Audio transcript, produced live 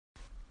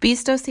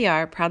Beast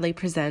OCR proudly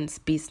presents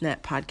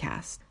BeastNet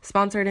Podcast,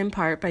 sponsored in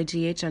part by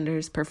GH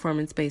Under's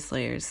Performance Base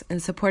Layers and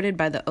supported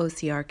by the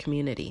OCR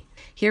community.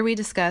 Here we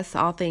discuss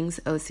all things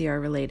OCR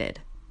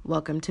related.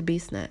 Welcome to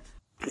BeastNet.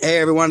 Hey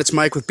everyone, it's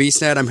Mike with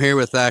BeastNet. I'm here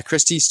with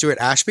Christy Stewart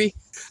Ashby.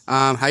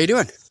 How you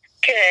doing?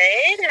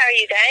 Good. How are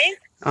you guys?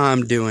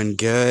 I'm doing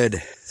good.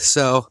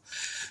 So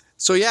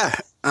yeah.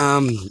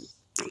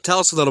 Tell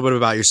us a little bit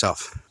about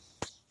yourself.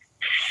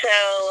 So,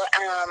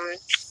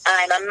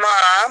 I'm a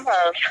mom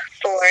of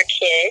 4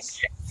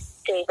 kids.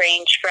 They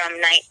range from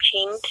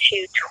 19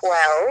 to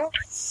 12.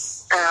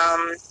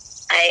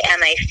 I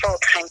am a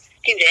full-time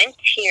student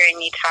here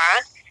in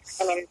Utah.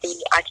 I'm in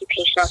the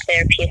Occupational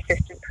Therapy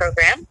Assistant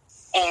Program.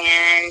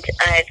 And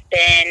I've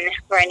been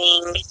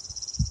running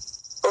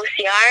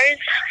OCRs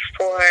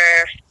for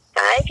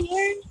 5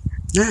 years.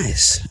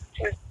 Nice.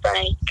 Since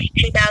like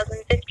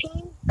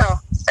 2015. Oh,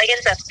 I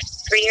guess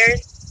that's 3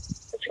 years.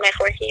 This is my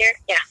 4th year.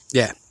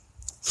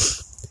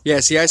 Yeah,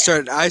 see, I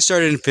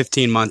started in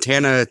 15.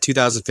 Montana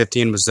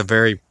 2015 was the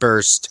very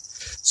first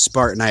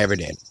Spartan I ever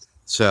did.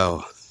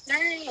 So,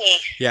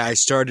 nice. Yeah, I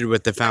started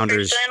with the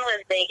Founders. My first one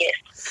was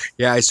Vegas.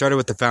 Yeah, I started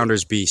with the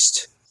Founders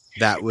Beast.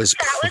 That was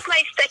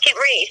my second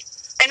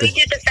race. And we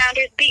did the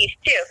Founders Beast,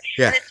 too.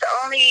 Yeah. And it's the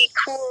only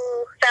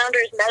cool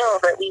Founders medal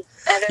that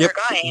I've ever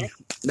gotten.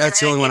 That's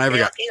the only one I ever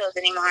got. I don't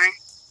anymore.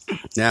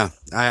 Yeah,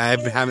 I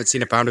haven't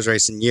seen a Founders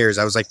race in years.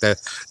 I was like the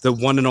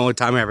one and only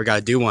time I ever got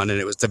to do one, and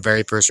it was the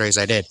very first race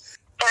I did.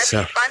 That's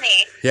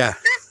funny. Yeah.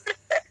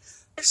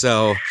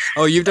 So,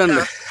 you've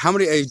done, how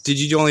many, did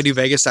you only do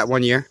Vegas that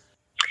 1 year?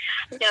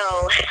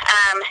 No,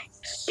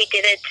 we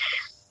did it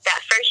that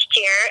first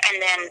year,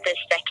 and then the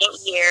second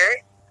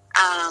year,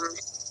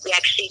 we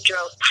actually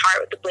drove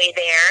part of the way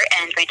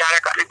there, and my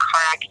daughter got in a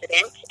car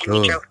accident, and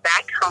we drove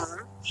back home,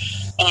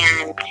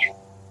 and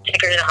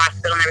took her to the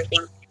hospital and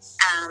everything.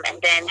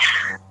 And then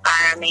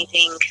our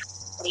amazing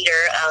leader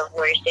of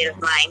Warrior State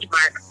of Mind,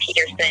 Mark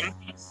Peterson,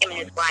 him and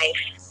his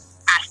wife,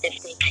 asked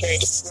if they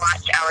could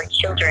watch our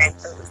children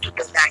so we could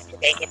go back to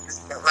Vegas and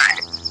still run.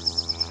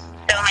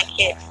 So my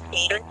kids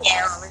stayed with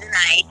him over the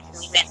night, and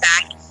we went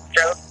back,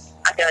 drove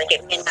until like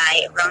at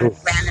midnight,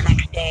 ran the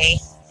next day.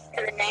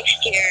 And the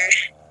next year,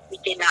 we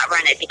did not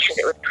run it because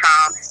it was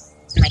prom,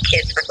 and my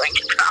kids were going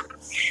to prom.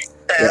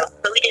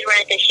 But we did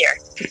run it this year.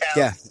 So,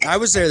 yeah, I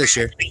was there this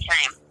year. 3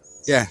 times.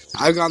 Yeah,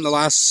 I've gone the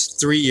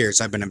last 3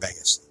 years I've been in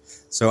Vegas.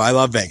 So I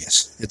love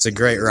Vegas. It's a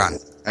great run.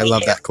 I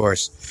love that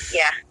course.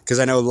 Yeah. Because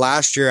I know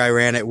last year I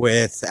ran it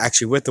with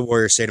the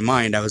Warrior State of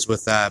Mind. I was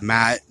with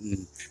Matt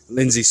and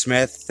Lindsay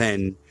Smith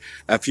and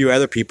a few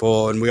other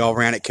people, and we all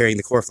ran it carrying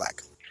the Corps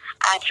flag.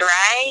 That's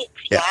right.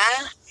 Yeah.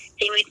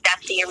 See,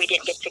 that's the year we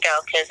didn't get to go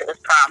because it was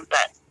prom,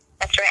 but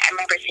that's right. I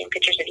remember seeing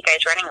pictures of you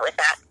guys running it with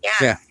that.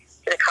 Yeah.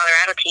 To the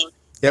Colorado team.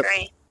 Yep.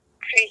 Right.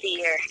 Crazy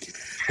year.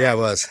 Yeah, it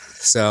was.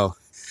 So...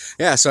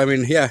 Yeah, so I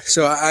mean,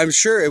 so I'm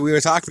sure we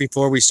were talking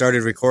before we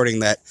started recording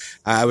that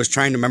I was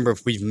trying to remember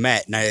if we've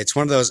met, and it's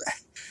one of those,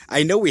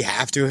 I know we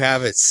have to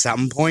have at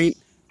some point.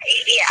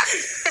 Yeah.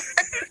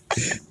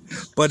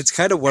 But it's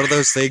kind of one of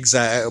those things,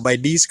 my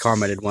niece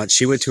commented once,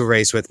 she went to a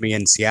race with me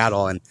in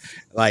Seattle, and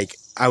like,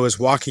 I was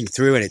walking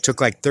through, and it took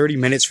like 30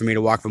 minutes for me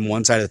to walk from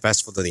one side of the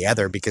festival to the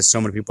other, because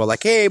so many people are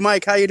like, hey,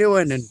 Mike, how you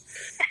doing? And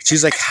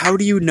she's like, how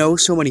do you know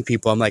so many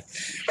people? I'm like,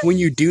 when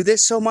you do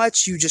this so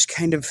much, you just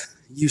kind of...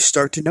 you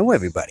start to know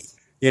everybody,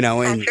 And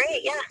that's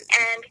right, yeah.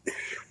 And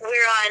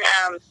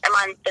I'm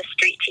on the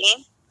street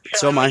team,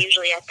 so I'm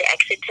usually at the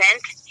exit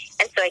tent,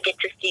 and so I get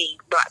to see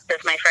lots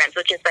of my friends,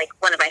 which is like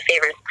one of my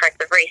favorite parts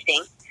of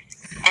racing.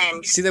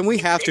 And see, then we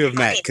have to have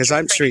met because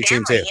I'm street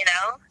team too.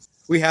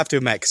 We have to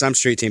have met because I'm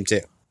street team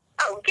too.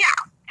 Oh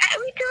yeah,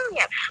 we do.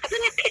 Yeah, I've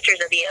been at pictures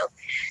of you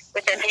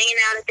with them hanging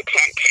out at the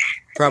tent.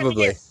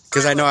 Probably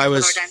because I know I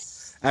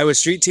was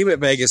street team at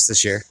Vegas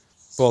this year,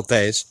 both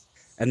days.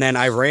 And then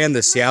I ran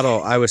the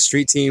Seattle, I was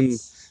street team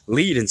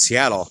lead in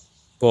Seattle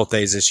both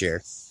days this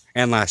year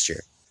and last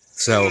year.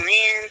 So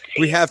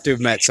we have to have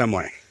met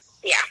somewhere.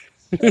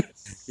 Yeah.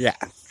 Yeah.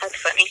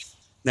 That's funny.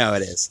 No,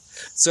 it is.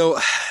 So,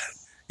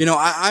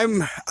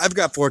 I've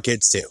got 4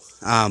 kids too.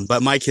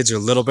 But my kids are a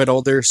little bit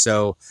older,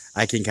 so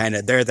I can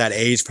they're at that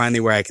age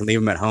finally where I can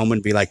leave them at home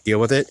and be like, deal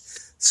with it.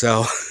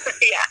 So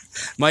yeah.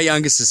 My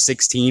youngest is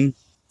 16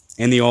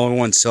 and the older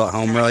one's still at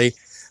home really.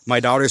 My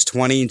daughter's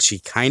 20 and she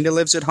kind of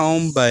lives at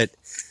home, but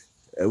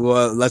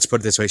well, let's put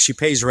it this way. She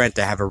pays rent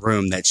to have a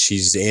room that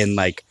she's in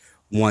like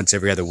once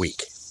every other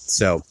week.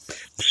 So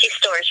she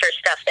stores her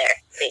stuff there.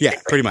 Basically.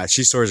 Yeah, pretty much.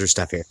 She stores her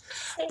stuff here.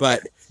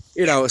 But,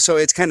 so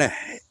it's kind of,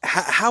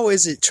 how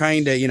is it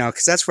trying to,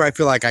 because that's where I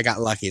feel like I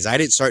got lucky. Is I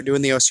didn't start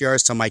doing the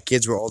OCRs till my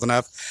kids were old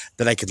enough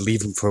that I could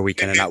leave them for a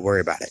weekend and not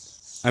worry about it.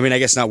 I mean, I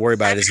guess not worry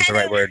about it isn't the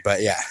right word,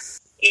 but yeah.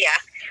 Yeah.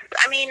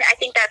 I mean, I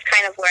think that's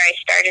kind of where I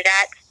started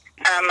at.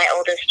 My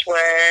oldest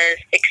was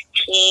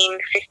 15,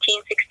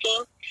 16,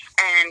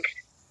 and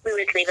we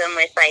would leave them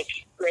with, like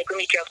when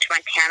we drove to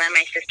Montana,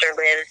 my sister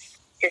lives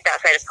just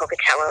outside of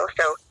Pocatello,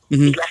 so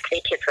we left the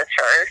kids with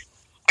her.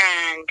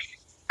 And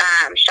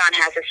Sean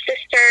has a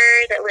sister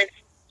that lives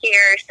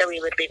here, so we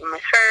would leave them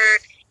with her.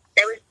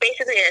 That was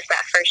basically basically it's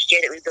that first year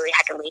that we really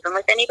had to leave them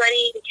with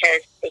anybody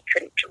because they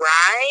couldn't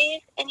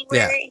drive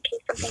anywhere in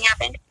case something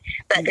happened.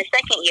 But the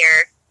second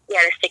year, we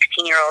had a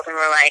 16-year-old, and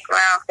we're like,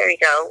 well, there you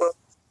go. Well,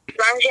 as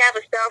long as you have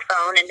a cell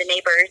phone, and the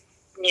neighbors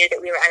knew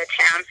that we were out of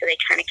town, so they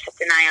kind of kept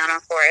an eye on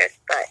them for us.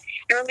 But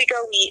when we go,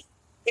 we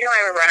don't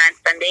ever run on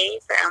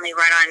Sundays. I only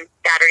run on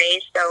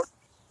Saturdays. So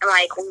I'm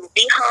like, we'll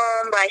be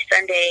home by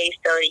Sunday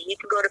so you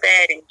can go to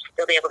bed and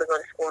still be able to go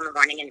to school in the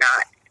morning and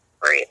not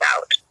worry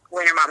about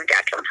when her mom and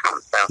dad come home.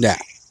 So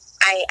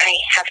I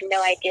have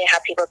no idea how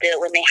people do it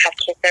when they have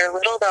kids that are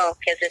little, though,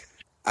 because it's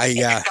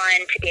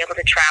fun to be able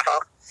to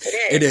travel.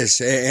 It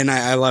is, and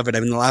I love it. I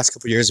mean, the last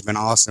couple of years have been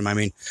awesome. I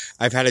mean,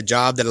 I've had a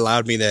job that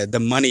allowed me the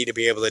money to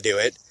be able to do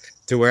it,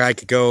 to where I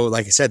could go.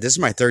 Like I said, this is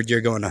my third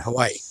year going to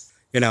Hawaii.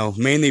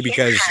 Mainly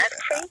because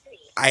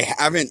I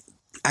haven't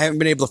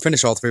been able to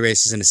finish all 3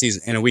 races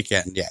in a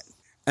weekend yet,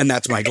 and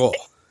that's my goal.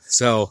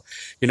 So,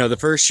 the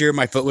first year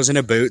my foot was in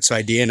a boot, so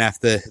I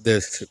DNF'd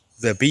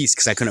the beast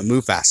because I couldn't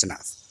move fast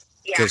enough.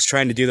 Because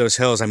trying to do those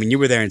hills, I mean, you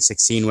were there in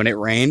 16 when it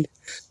rained.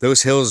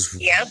 Those hills,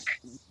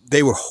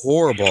 they were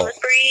horrible.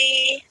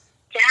 Slippery.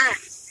 Yeah.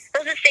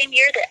 That was the same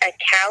year that a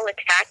cow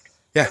attacked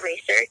the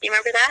racer. Do you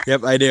remember that?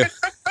 Yep, I do.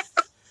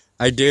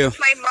 I do.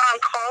 My mom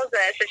calls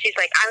us, and she's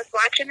like, I was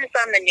watching this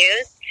on the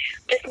news,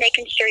 just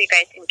making sure you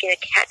guys didn't get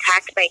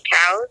attacked by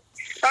cows.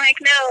 I'm like,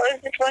 no, it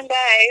was just one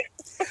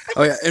guy.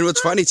 Oh, yeah. And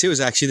what's funny, too, is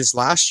actually this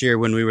last year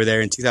when we were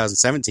there in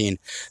 2017,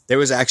 there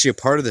was actually a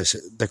part of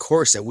the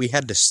course that we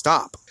had to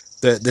stop.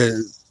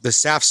 The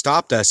staff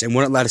stopped us and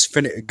wouldn't let us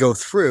go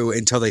through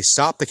until they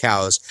stopped the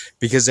cows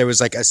because there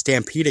was like a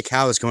stampede of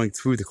cows going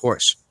through the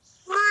course.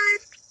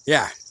 What?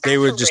 Yeah. They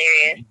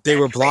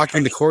were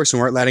blocking the course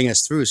and weren't letting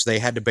us through. So they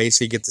had to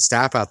basically get the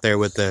staff out there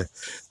with the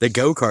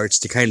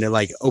go-karts to kind of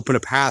like open a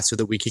path so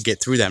that we could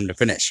get through them to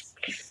finish.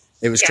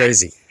 It was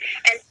crazy.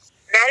 And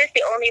that is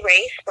the only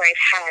race where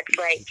I've had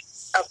like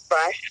a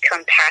bus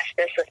come past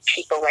us with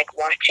people like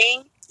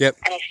watching. Yep.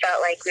 And I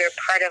felt like we were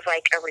part of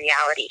like a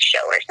reality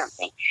show or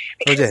something.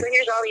 Because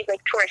there's all these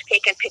like tourists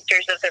taking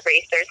pictures of the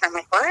racers. And I'm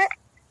like, what?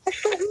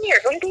 That's so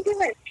weird. What are they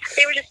doing?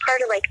 They were just part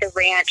of like the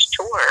ranch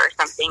tour or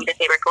something that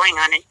they were going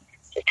on, and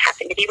just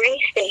happened to be race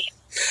day.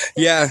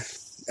 Yeah,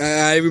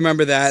 I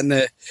remember that. And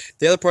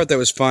the other part that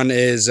was fun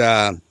is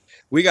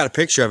we got a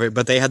picture of it,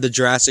 but they had the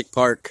Jurassic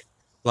Park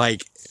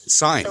like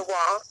sign. The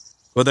wall.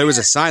 Well, there was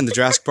a sign, the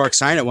Jurassic Park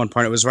sign at one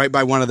point. It was right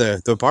by one of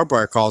the barbed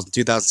wire crawls in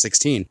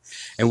 2016.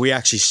 And we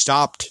actually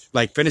stopped,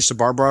 like finished the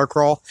barbed wire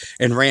crawl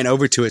and ran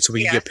over to it so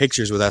we could get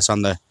pictures with us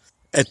on the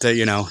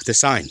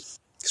sign.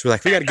 So we're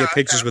like, we got to get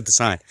pictures with the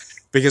sign.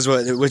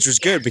 Which was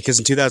good because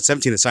in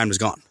 2017 the sign was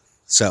gone.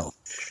 So.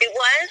 It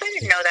was? I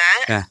didn't know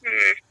that. Yeah.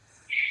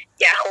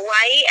 Yeah,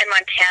 Hawaii and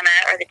Montana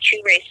are the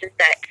 2 races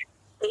that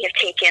we have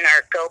taken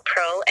our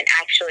GoPro and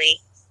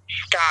actually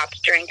stopped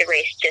during the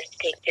race just to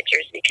take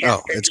pictures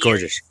because it's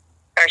gorgeous.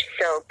 Are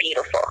so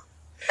beautiful.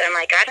 But I'm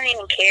like, I don't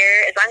even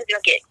care as long as you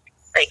don't get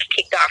like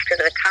kicked off because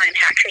of a time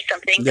hack or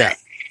something. Yeah. But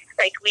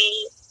like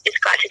we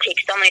just got to take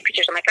so many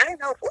pictures. I'm like, I don't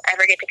know if we'll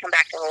ever get to come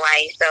back to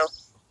Hawaii. So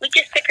we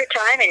just took our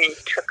time and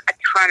took a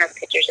ton of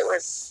pictures. It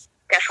was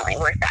definitely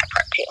worth that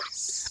part too.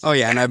 Oh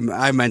yeah, and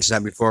I mentioned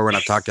that before when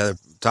I've talked on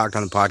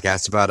the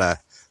podcast about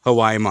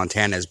Hawaii and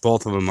Montana. Is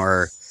both of them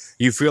are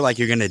you feel like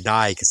you're going to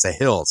die because the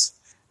hills,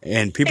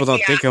 and people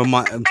don't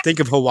think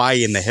of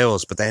Hawaii in the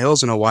hills, but the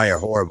hills in Hawaii are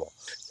horrible.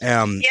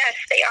 Yes,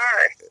 they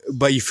are.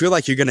 But you feel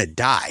like you're going to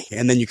die.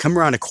 And then you come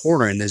around a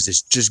corner and there's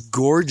this just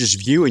gorgeous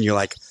view and you're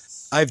like,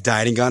 I've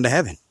died and gone to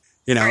heaven.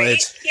 Right?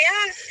 It's...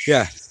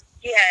 Yeah.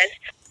 Yes.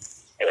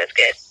 It was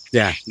good.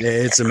 Yeah,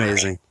 it's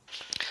amazing.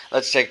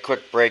 Let's take a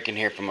quick break and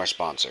hear from our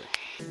sponsor.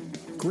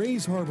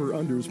 Grays Harbor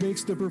Unders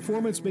makes the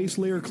performance-based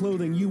layer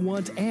clothing you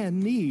want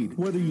and need.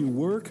 Whether you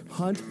work,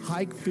 hunt,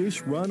 hike,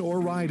 fish, run, or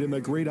ride in the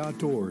great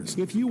outdoors.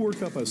 If you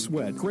work up a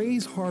sweat,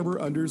 Grays Harbor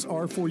Unders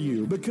are for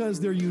you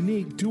because their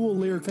unique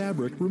dual-layer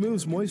fabric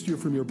removes moisture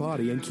from your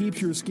body and keeps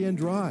your skin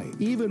dry,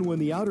 even when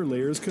the outer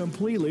layer is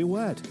completely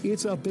wet.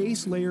 It's a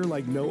base layer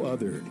like no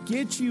other.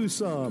 Get you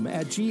some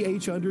at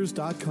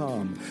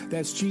ghunders.com.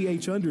 That's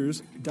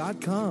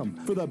ghunders.com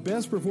for the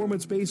best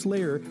performance-based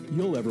layer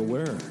you'll ever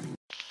wear.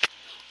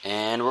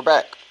 And we're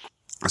back.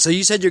 So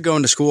you said you're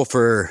going to school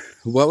for,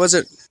 what was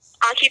it?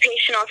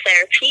 Occupational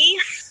therapy.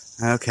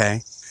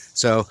 Okay.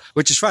 So,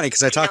 which is funny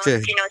because I talked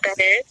to... Do you know what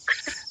that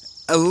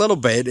is? A little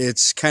bit.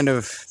 It's kind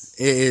of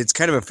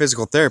a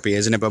physical therapy,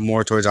 isn't it? But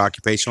more towards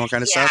occupational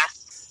kind of stuff?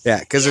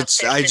 Yeah, because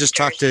I just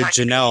talked to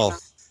Janelle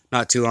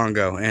not too long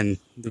ago, and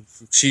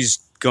she's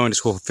going to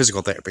school for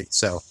physical therapy.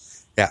 So,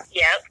 yeah.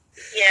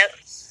 Yep.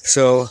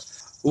 So,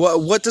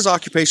 what does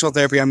occupational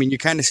therapy, I mean, we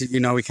kind of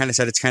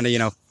said it's kind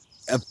of,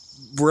 a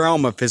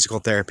realm of physical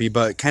therapy,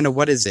 but kind of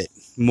what is it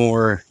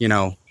more, So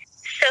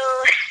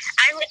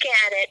I look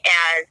at it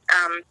as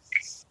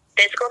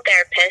physical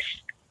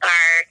therapists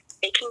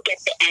they can get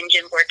the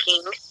engine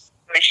working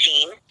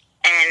machine,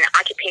 and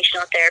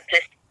occupational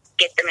therapists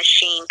get the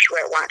machine to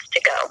where it wants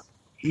to go.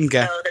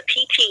 Okay. So the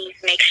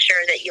PTs make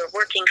sure that you're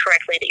working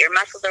correctly, that your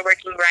muscles are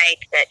working right,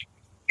 that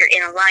you're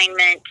in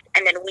alignment,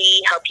 and then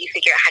we help you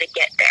figure out how to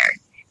get there.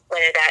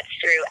 whether that's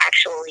through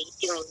actually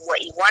doing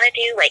what you want to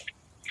do, like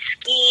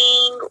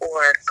skiing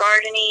or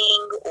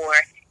gardening, or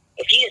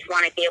if you just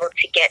want to be able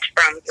to get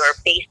from your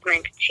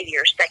basement to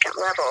your second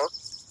level,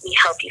 we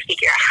help you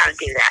figure out how to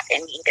do that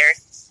and either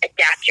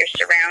adapt your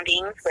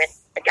surroundings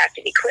with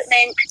adaptive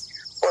equipment,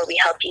 or we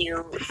help you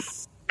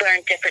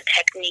learn different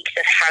techniques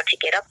of how to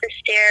get up the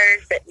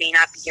stairs that may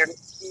not be your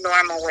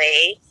normal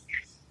way.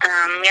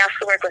 We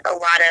also work with a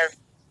lot of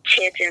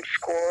kids in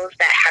schools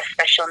that have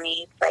special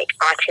needs like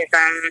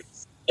autism,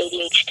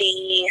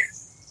 ADHD,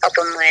 help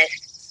them with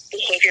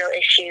behavioral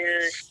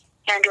issues,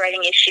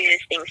 handwriting issues,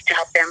 things to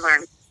help them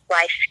learn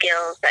life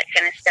skills, that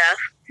kind of stuff.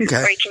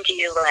 Okay. Or you can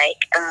do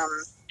like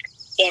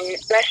in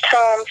rest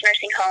homes,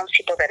 nursing homes,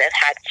 people that have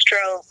had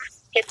stroke,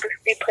 hip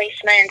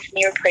replacements,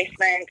 knee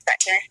replacements, that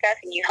kind of stuff,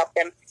 and you help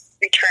them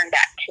return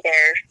back to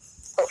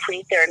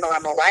hopefully their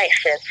normal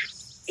life of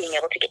being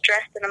able to get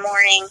dressed in the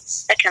morning,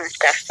 that kind of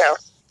stuff. So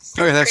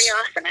Okay, pretty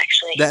awesome,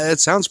 actually. That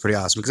sounds pretty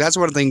awesome, because that's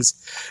one of the things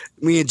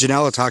me and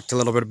Janella talked a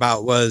little bit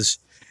about. Was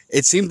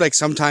it seemed like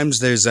sometimes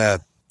there's a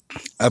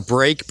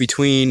break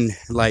between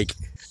like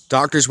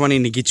doctors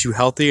wanting to get you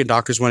healthy and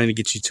doctors wanting to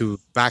get you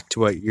back to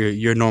what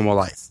your normal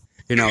life.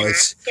 You know,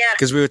 it's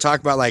because we would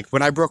talk about like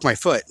when I broke my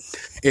foot,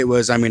 it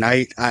was, I mean,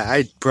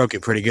 I broke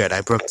it pretty good.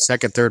 I broke the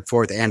second, third,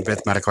 fourth, and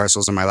fifth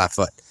metatarsals in my left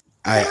foot.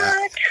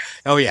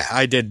 Oh yeah,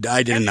 I did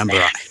a number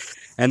on it,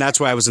 and that's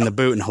why I was in the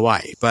boot in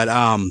Hawaii. But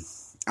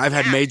I've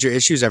had major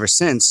issues ever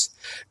since,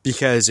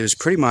 because it was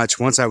pretty much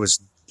once I was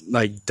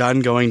like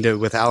done going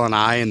with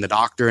L&I and the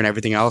doctor and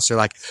everything else, they're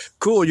like,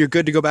 cool, you're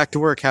good to go back to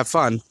work, have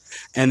fun.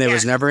 And there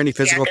was never any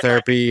physical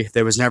therapy.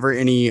 There was never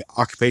any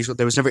occupational,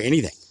 there was never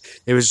anything.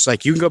 It was just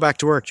like, you can go back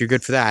to work, you're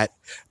good for that.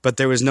 But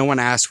there was no one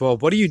asked, well,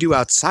 what do you do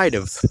outside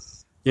of,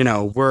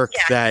 work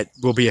that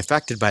will be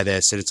affected by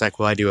this? And it's like,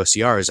 well, I do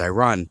OCRs, I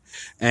run.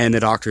 And the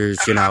doctors,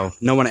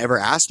 no one ever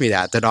asked me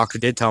that. The doctor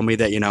did tell me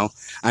that,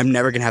 I'm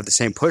never going to have the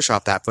same push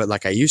off that foot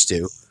like I used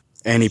to.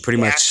 And he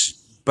pretty much,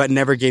 but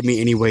never gave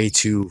me any way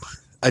to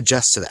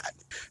adjust to that.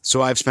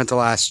 So I've spent the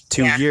last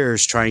 2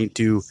 years trying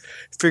to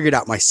figure it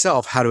out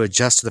myself, how to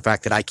adjust to the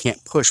fact that I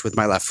can't push with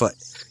my left foot.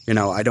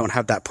 I don't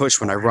have that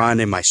push when I run,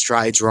 and my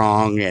stride's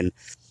wrong and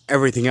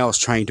everything else,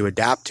 trying to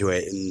adapt to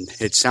it. And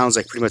it sounds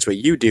like pretty much what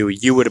you do.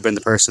 You would have been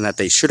the person that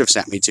they should have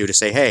sent me to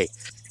say, hey,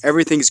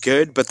 everything's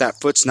good, but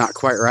that foot's not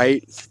quite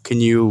right.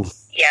 Can you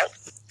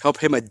help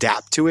him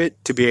adapt to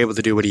it to be able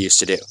to do what he used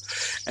to do?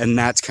 And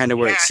that's kind of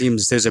where it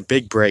seems there's a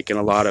big break in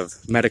a lot of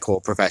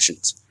medical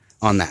professions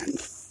on that.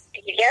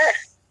 Yeah.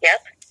 Yep.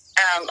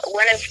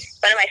 One of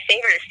my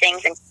favorite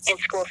things in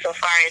school so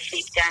far is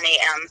we've done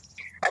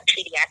a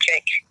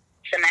pediatric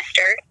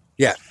semester.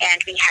 Yeah.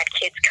 And we had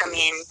kids come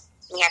in,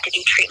 and we had to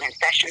do treatment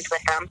sessions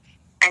with them.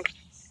 And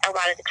a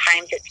lot of the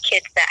times it's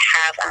kids that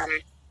have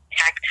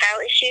tactile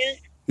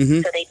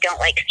issues, so they don't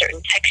like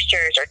certain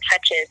textures or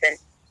touches. And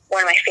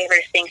one of my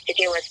favorite things to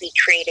do was we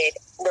created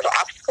little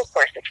obstacle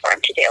courses for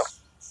them to do.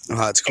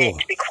 Oh, that's cool.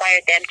 It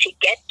required them to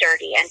get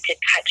dirty and to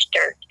touch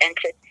dirt and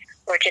to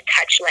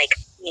touch like,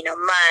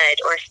 mud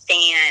or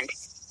sand,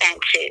 and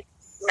to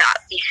not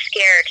be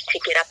scared to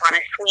get up on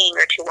a swing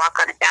or to walk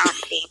on a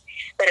balance beam.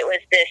 But it was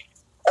this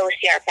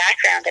OCR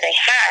background that I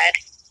had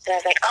that I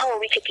was like, oh,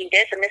 we could do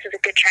this, and this is a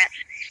good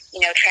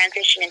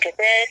transition into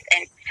this.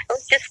 And it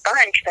was just fun,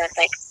 because I was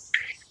like,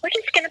 we're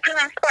just going to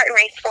put on a Spartan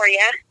race for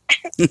you.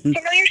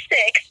 I know you're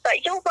 6,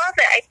 but you'll love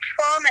it, I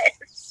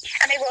promise.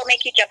 And I will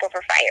make you jump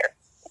over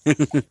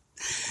fire.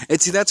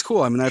 And see, that's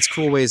cool. I mean, that's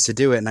cool ways to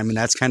do it. And I mean,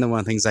 that's kind of one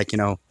of the things, like,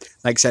 like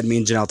I said, me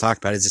and Janelle talked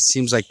about, is it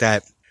seems like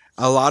that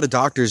a lot of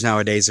doctors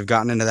nowadays have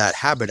gotten into that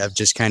habit of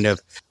just kind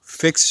of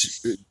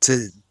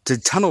to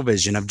tunnel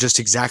vision of just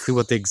exactly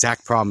what the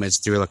exact problem is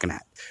that you're looking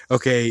at.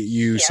 Okay,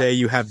 you say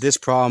you have this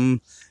problem,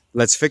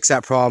 let's fix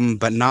that problem,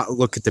 but not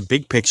look at the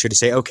big picture to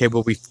say, okay,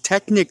 well, we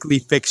technically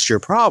fixed your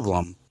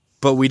problem,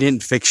 but we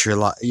didn't fix your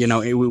life.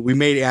 We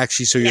made it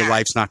actually so your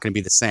life's not going to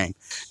be the same.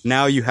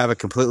 Now you have a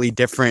completely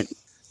different,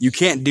 you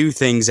can't do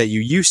things that you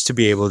used to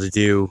be able to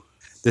do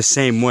the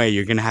same way.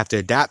 You're going to have to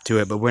adapt to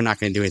it, but we're not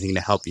going to do anything to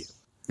help you.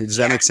 Does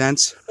that make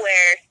sense?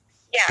 Where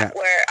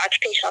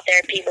occupational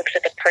therapy looks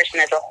at the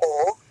person as a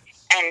whole,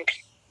 and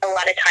a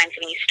lot of times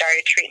when you start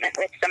a treatment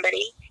with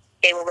somebody,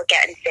 they will look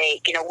at and say,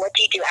 what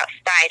do you do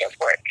outside of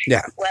work?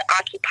 Yeah. What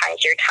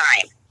occupies your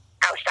time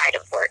outside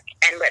of work?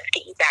 And let's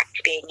get you back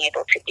to being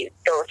able to do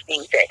those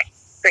things that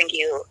bring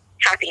you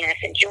happiness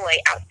and joy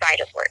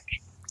outside of work.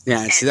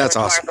 Yeah, and see, that's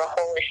awesome. More of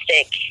a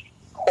holistic,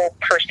 whole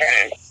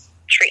person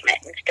treatment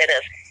instead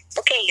of,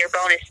 okay, your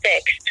bone is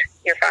fixed,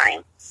 you're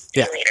fine. See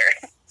you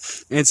later.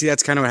 And see,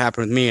 that's kind of what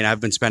happened with me. And I've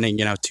been spending,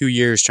 2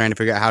 years trying to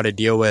figure out how to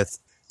deal with,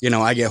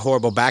 I get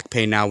horrible back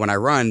pain now when I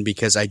run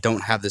because I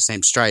don't have the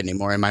same stride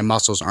anymore, and my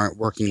muscles aren't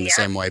working the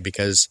same way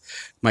because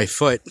my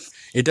foot,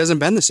 it doesn't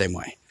bend the same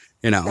way,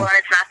 Well, and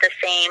it's not the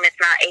same. It's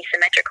not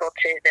asymmetrical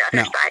to the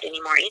other side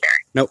anymore either.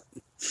 Nope.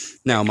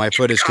 No, my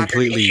foot is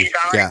completely,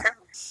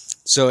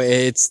 So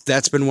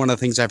that's been one of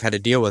the things I've had to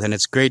deal with, and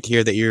it's great to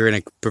hear that you're in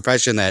a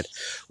profession that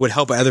would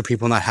help other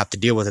people not have to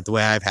deal with it the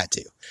way I've had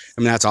to.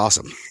 I mean, that's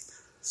awesome.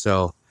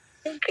 So.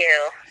 Thank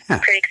you. Yeah.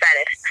 I'm pretty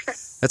excited.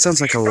 That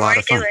sounds like a lot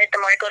of The fun. more I do it, the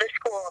more I go to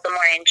school, the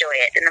more I enjoy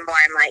it, and the more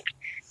I'm like,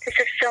 this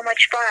is so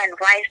much fun.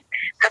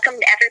 How come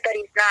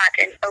everybody's not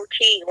in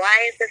OT?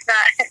 Why is this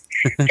not?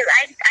 Because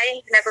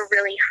I never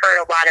really heard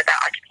a lot about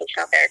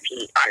occupational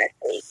therapy,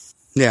 honestly.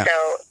 Yeah.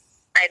 So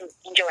I'm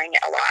enjoying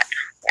it a lot.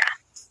 Yeah.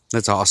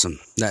 That's awesome.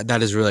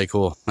 That is really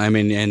cool. I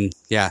mean, and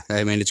yeah,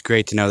 I mean, it's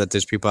great to know that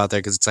there's people out there,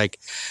 because it's like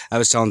I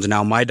was telling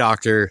Janelle, my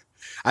doctor,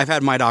 I've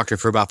had my doctor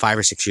for about 5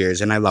 or 6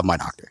 years, and I love my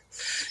doctor.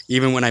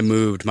 Even when I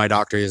moved, my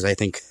doctor is, I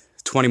think,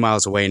 20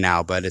 miles away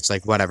now, but it's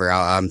like, whatever,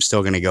 I'm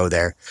still going to go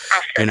there,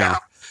 You know,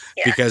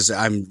 yeah. because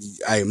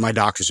my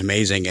doctor's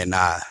amazing. And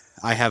I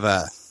have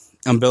a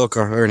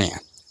umbilical hernia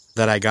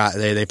that I got.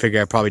 They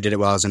figure I probably did it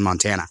while I was in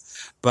Montana.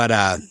 But,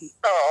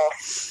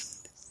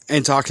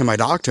 and talking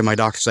to my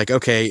doctor's like,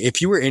 okay, if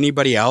you were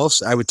anybody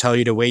else, I would tell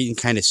you to wait and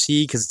kind of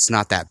see, because it's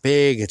not that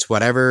big. It's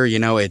whatever,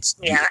 it's,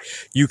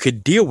 you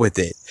could deal with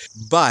it.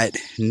 But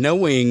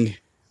knowing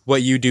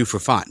what you do for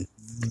fun,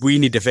 we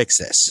need to fix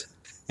this.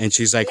 And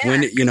she's like,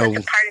 when, it's a part of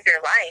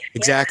your life.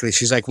 Exactly. Yeah.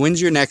 She's like,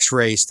 when's your next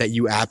race that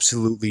you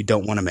absolutely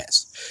don't want to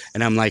miss?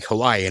 And I'm like,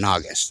 Hawaii in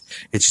August.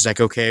 And she's like,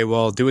 okay,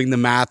 well, doing the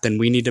math, and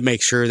we need to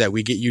make sure that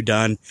we get you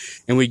done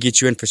and we get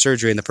you in for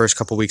surgery in the first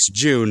couple weeks of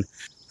June,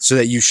 so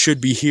that you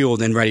should be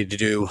healed and ready to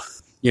do,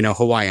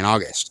 Hawaii in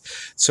August.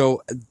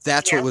 So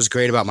that's what was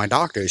great about my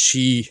doctor.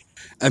 She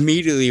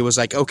immediately was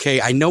like, okay,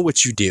 I know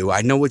what you do.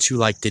 I know what you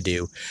like to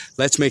do.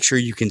 Let's make sure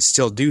you can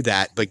still do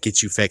that, but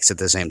get you fixed at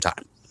the same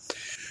time.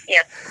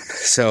 Yep.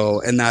 So,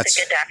 and that's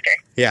a good doctor.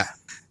 Yeah.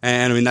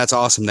 And I mean, that's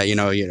awesome that,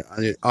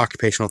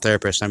 occupational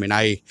therapist. I mean,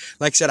 like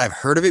I said, I've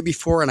heard of it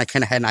before, and I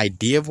kind of had an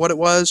idea of what it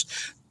was,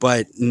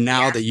 but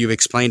now that you've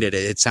explained it,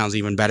 it sounds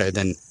even better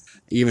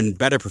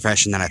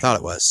profession than I thought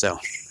it was. So.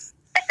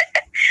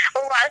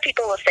 Well, a lot of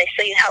people will say,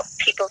 so you help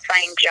people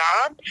find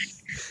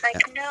jobs? Like,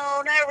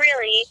 no, not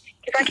really.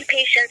 Because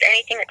occupation's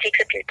anything that takes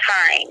up your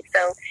time.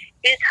 So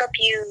we just help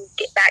you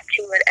get back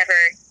to whatever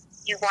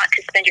you want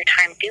to spend your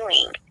time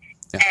doing.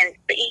 Yeah. And,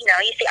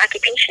 you see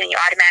occupation and you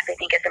automatically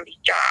think of somebody's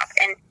job.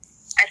 And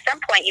at some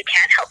point you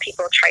can help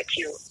people try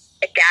to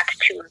adapt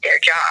to their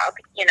job,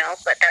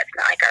 but that's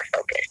not like our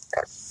focus.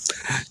 So.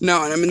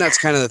 No, and I mean, that's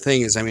kind of the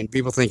thing is, I mean,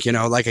 people think,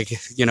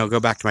 go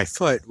back to my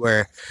foot,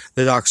 where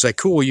the doctor's like,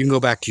 cool, you can go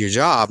back to your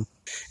job.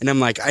 And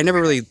I'm like, I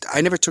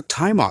never took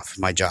time off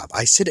my job.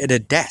 I sit at a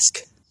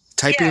desk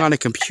typing on a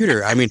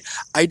computer. I mean,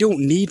 I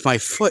don't need my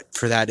foot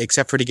for that,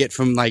 except for to get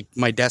from like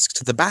my desk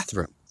to the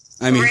bathroom.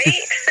 I mean, right?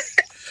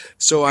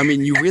 So, I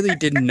mean, you really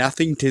did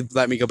nothing to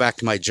let me go back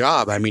to my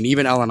job. I mean,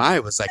 even Ellen and I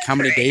was like, how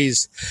many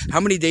days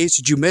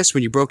did you miss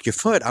when you broke your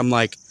foot? I'm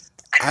like,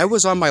 I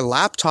was on my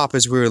laptop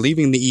as we were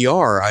leaving the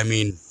ER. I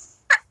mean,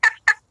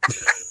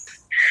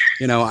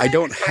 I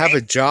don't have a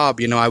job.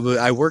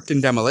 I worked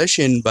in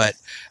demolition, but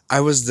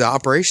I was the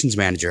operations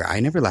manager.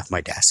 I never left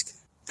my desk.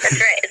 That's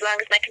right. As long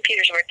as my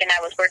computer's working,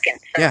 I was working.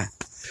 So yeah.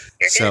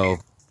 You're good. So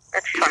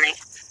that's funny.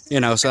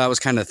 So that was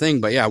kind of the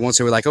thing. But yeah, once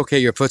they were like, okay,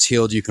 your foot's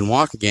healed, you can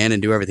walk again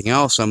and do everything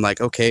else. So I'm like,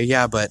 okay,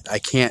 yeah, but I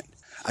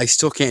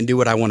still can't do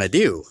what I want to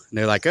do. And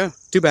they're like, oh,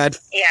 too bad.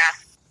 Yeah.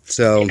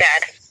 So too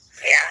bad.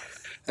 Yeah.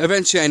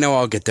 Eventually I know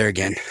I'll get there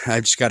again. I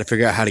just got to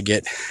figure out how to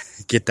get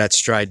that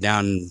stride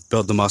down and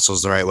build the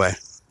muscles the right way.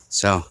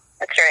 So.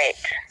 That's right.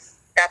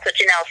 That's what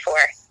you know for.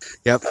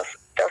 Yep. Those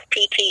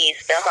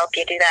PTs, they'll help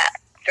you do that.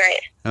 That's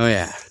right. Oh,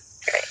 yeah.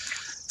 That's right.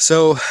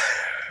 So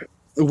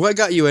what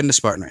got you into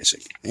Spartan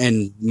racing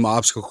and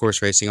obstacle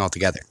course racing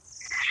altogether?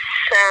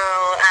 So,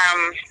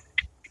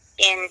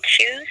 in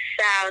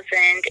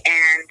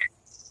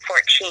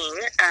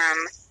 2014,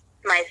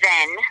 my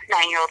then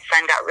 9-year-old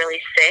son got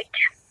really sick.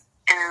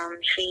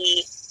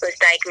 He was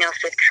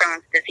diagnosed with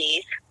Crohn's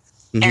disease.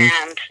 Mm-hmm.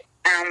 And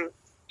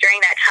during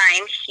that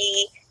time,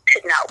 he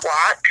could not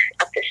walk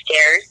up the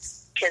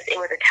stairs because it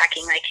was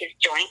attacking like his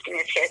joint in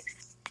his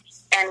hips.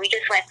 And we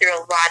just went through a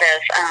lot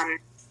of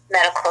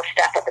medical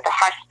stuff up at the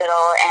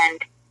hospital, and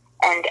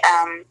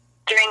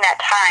during that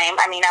time,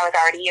 I mean, I was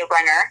already a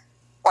runner.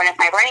 One of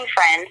my running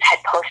friends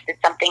had posted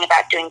something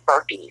about doing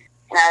burpees,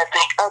 and I was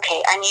like,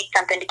 okay, I need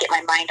something to get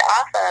my mind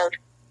off of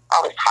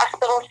all this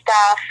hospital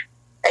stuff.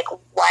 Like,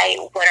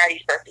 what are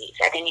these burpees?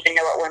 I didn't even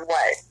know what one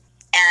was.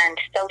 And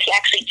so he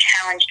actually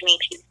challenged me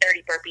to do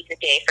 30 burpees a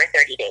day for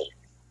 30 days.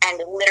 And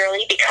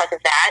literally because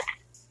of that,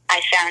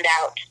 I found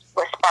out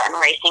what Spartan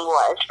racing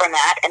was from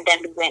that, and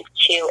then we went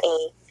to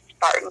a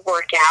Spartan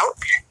workout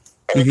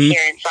that was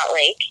here in Salt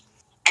Lake,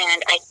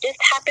 and I just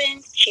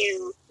happened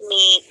to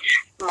meet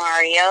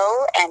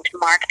Mario and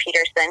Mark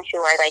Peterson, who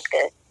are like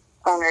the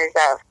owners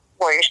of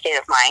Warrior State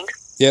of Mind.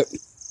 Yep.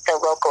 The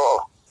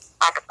local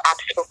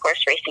obstacle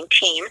course racing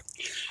team,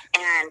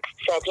 and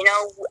said, we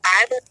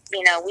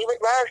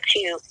would love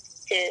to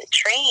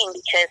train,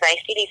 because I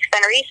see these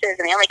fun races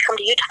and they only come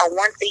to Utah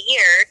once a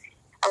year.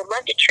 I would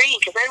love to train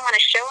because I don't want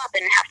to show up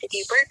and have to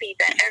do burpees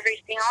at every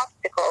single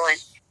obstacle. And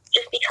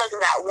just because of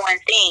that one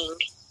thing,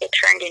 it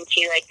turned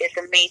into like this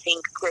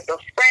amazing group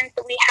of friends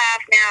that we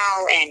have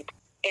now. And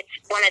it's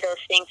one of those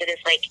things that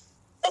is like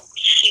a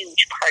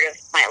huge part of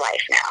my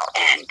life now.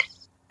 And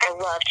I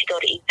love to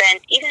go to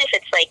events, even if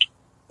it's like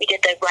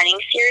the running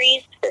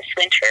series this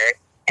winter,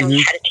 and we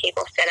had a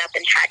table set up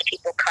and had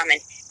people come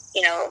and,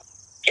 you know,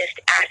 just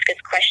ask us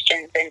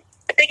questions. And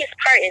the biggest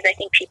part is I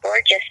think people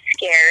are just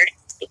scared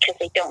because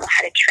they don't know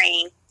how to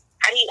train.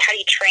 How do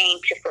you train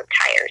to flip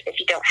tires if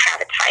you don't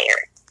have a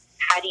tire?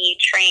 How do you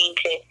train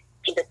to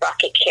do the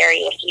bucket carry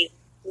if you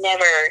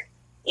never,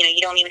 you know,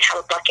 you don't even have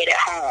a bucket at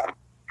home?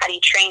 How do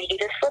you train to do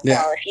this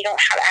football if you don't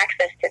have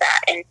access to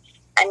that? And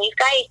these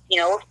guys, you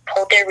know,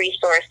 pulled their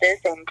resources,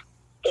 and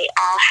they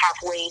all have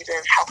ways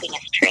of helping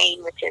us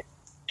train, which is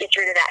gets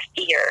rid of that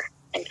fear.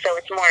 And so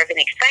it's more of an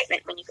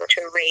excitement when you go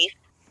to a race,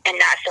 and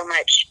not so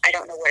much, I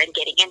don't know what I'm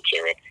getting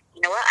into. It's,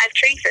 you know what, I've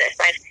trained for this.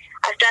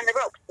 I've done the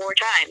ropes 4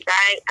 times.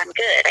 I'm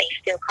good. I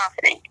feel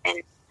confident.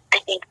 And I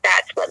think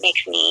that's what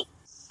makes me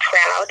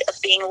proud of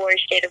being a Warrior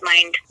State of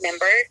Mind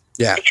member,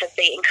 because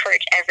they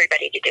encourage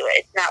everybody to do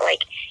it. It's not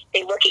like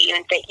they look at you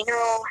and say, you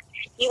know,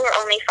 you were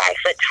only 5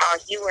 foot tall.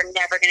 You were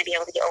never going to be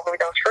able to get over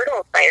those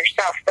hurdles by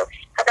yourself. So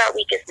how about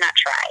we just not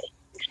try?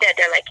 Instead,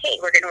 they're like, hey,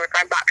 we're going to work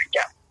on box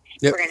jump.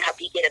 We're going to help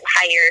you get a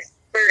higher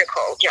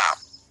vertical jump.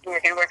 And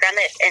we're going to work on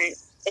this. And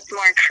it's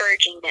more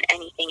encouraging than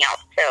anything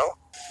else. So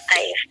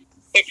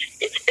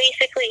it's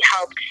basically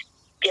helped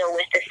deal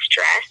with the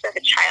stress of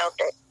a child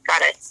that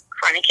got a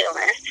chronic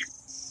illness.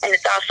 And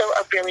it's also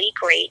a really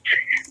great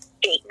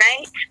date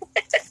night.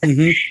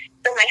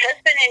 So my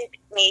husband and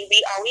me,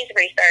 we always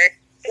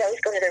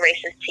go to the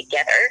races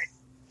together.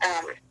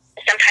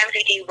 Sometimes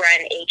we do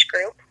run age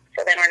group,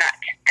 so then we're not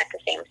at the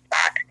same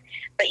spot.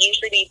 But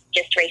usually we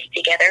just race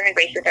together and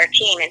race with our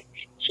team. And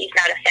he's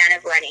not a fan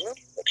of running,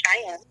 which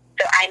I am.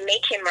 So I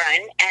make him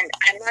run, and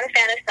I'm not a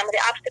fan of some of the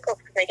obstacles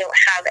because I don't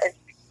have as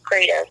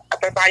great of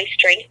upper body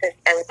strength as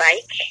I would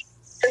like.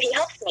 So he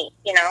helps me,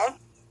 you know.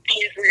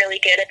 He's really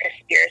good at the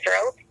spear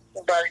throw. He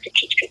loves to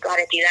teach people how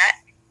to do that.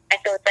 And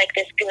so it's like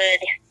this good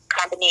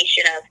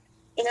combination of,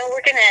 you know,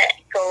 we're going to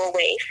go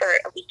away for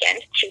a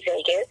weekend to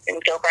Vegas and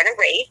go run a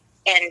race,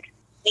 and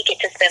we get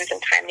to spend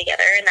some time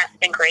together, and that's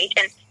been great.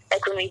 And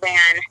like when we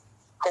ran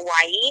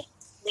Hawaii,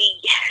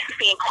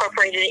 we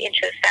incorporated it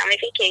into a family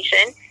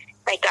vacation.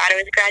 My daughter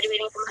was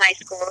graduating from high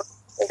school.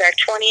 It was our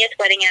 20th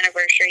wedding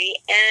anniversary,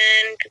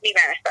 and we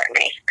ran a Spartan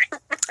race.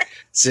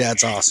 See,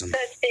 that's awesome. So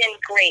it's been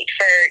great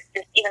for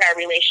just even our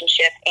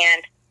relationship,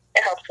 and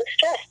it helps with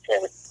stress.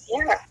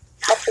 It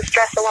helps with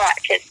stress a lot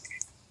because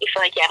you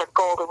feel like you have a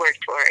goal to work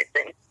towards.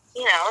 And,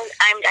 you know,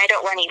 I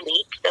don't run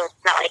elite, so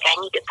it's not like I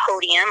need a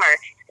podium, or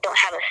I don't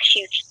have a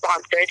huge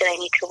sponsor that I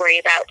need to worry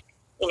about,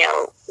 you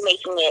know,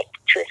 making it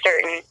to a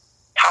certain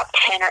top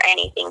 10 or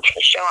anything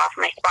to show off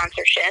my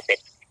sponsorship.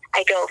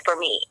 I go for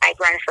me. I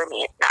run for me.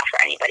 It's not for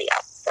anybody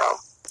else. So,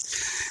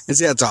 and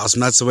see, that's awesome.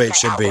 That's the way it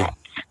should be.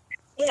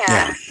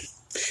 Yeah.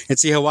 And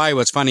see, Hawaii,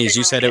 what's funny is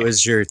you said it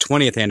was your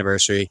 20th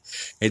anniversary.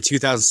 In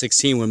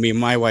 2016, when me and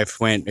my wife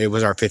went, it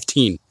was our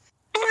 15.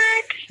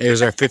 What? It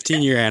was our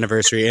 15-year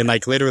anniversary. And,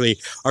 like, literally,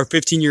 our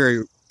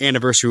 15-year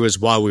anniversary was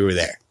while we were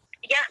there.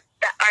 Yeah.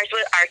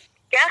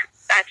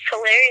 That's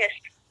hilarious.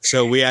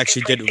 So we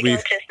actually to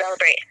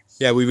celebrate.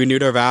 Yeah, we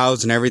renewed our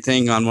vows and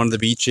everything on one of the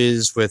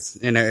beaches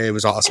and it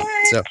was awesome.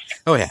 What?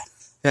 So, yeah,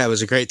 it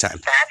was a great time.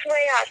 That's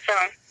way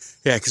awesome.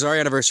 Yeah, because our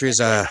anniversary is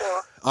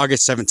cool.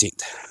 August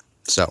 17th.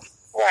 So.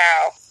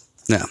 Wow.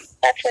 Yeah.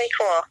 That's way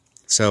cool.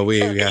 So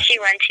does she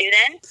run too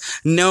then?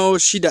 No,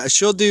 she does.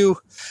 She'll do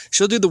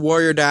the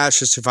Warrior Dash,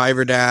 the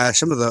Survivor Dash,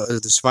 some of the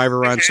Survivor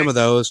Run, some of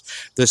those.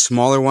 The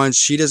smaller ones,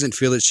 she doesn't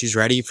feel that she's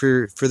ready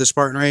for the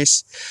Spartan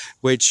race,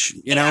 which,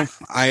 you know,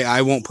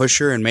 I won't push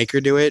her and make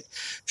her do it.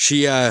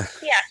 She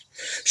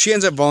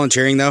ends up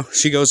volunteering though.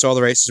 She goes to all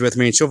the races with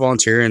me, and she'll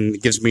volunteer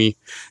and gives me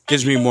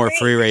more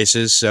free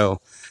races.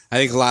 So I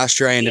think last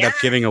year I ended up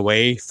giving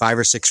away 5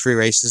 or 6 free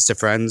races to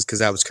friends because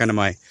that was kind of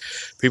my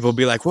 – people would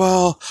be like,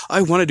 well,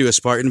 I want to do a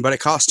Spartan, but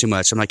it costs too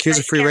much. I'm like, here's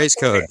a free race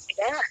code.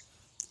 Yeah.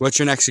 What's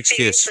your next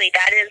excuse? Seriously,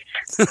 that is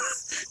 –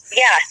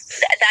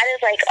 that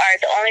is like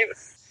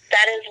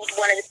that is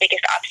one of the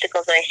biggest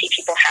obstacles that I see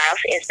people have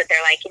is that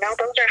they're like, you know,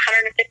 those are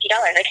 $150.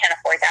 I can't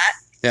afford that.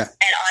 Yeah.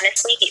 And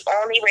honestly, the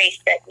only race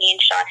that me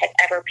and Sean had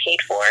ever paid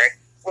for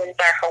was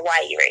our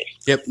Hawaii race.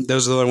 Yep,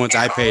 those are the ones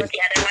I paid. All of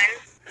the other ones,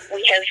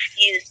 we have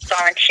used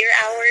volunteer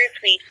hours.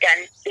 We've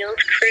done build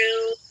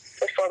crew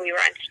before we were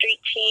on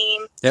street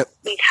team. Yep.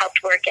 We've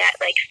helped work at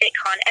like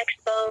FitCon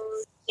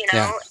expos, you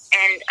know.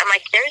 Yeah. And I'm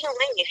like, there's a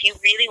way. If you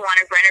really want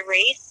to run a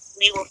race,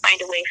 we will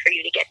find a way for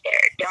you to get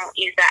there. Don't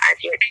use that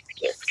as your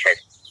excuse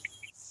because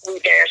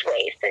there's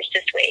ways. There's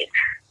just ways.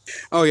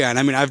 Oh yeah, and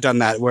I mean I've done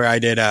that where I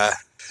did.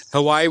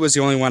 Hawaii was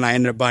the only one I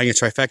ended up buying a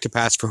trifecta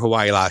pass for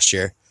Hawaii last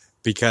year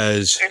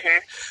because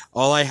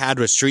all I had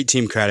was street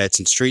team credits,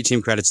 and street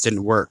team credits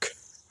didn't work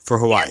for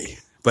Hawaii,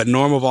 but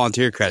normal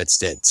volunteer credits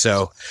did.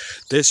 So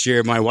this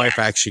year, my wife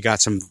actually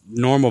got some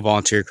normal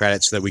volunteer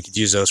credits so that we could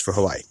use those for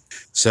Hawaii.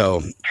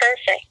 So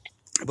perfect.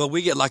 But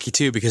we get lucky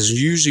too because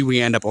usually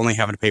we end up only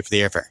having to pay for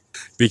the airfare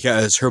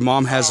because her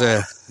mom has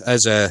a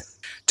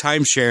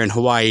timeshare in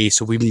Hawaii,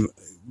 so we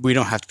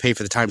don't have to pay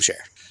for the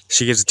timeshare.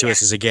 She gives it to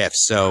us as a gift.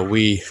 So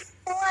we.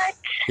 What?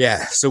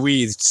 Yeah, so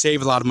we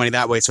save a lot of money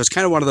that way. So it's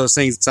kind of one of those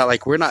things. It's not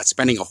like we're not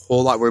spending a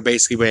whole lot. We're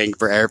basically paying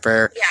for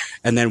airfare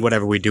and then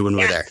whatever we do when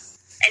we're there.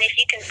 And if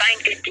you can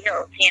find good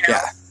deals, you know,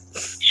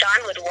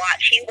 Sean would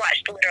watch. He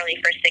watched literally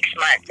for 6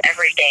 months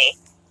every day.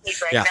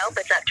 He's like, nope,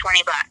 it's up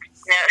 $20.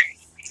 No.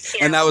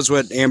 And that was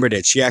what Amber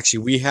did. She actually,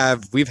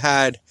 we've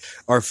had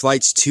our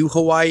flights to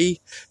Hawaii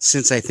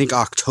since I think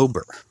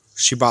October.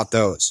 She bought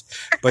those,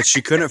 but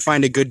she couldn't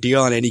find a good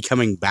deal on any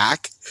coming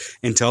back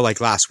until like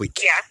last week.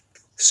 Yeah.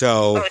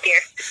 So, oh dear.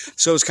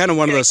 So it's kind of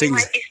one of those things.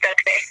 Might be stuck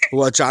there.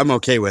 Which I'm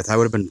okay with. I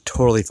would have been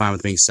totally fine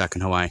with being stuck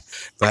in Hawaii,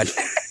 but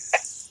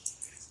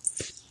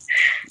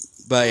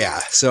yeah.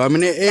 So I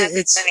mean,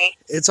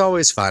 it's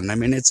always fun. I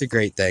mean, it's a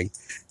great thing,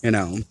 you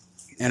know.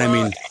 And I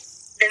mean,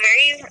 the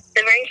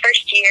very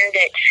first year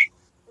that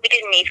we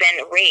didn't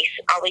even race,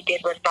 all we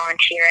did was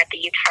volunteer at the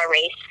Utah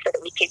race so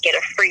that we could get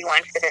a free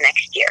one for the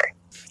next year.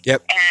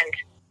 Yep. And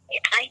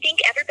I think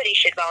everybody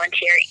should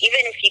volunteer,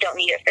 even if you don't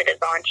need it for the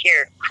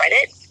volunteer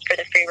credit for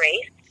the free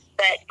race.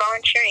 But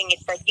volunteering,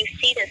 it's like you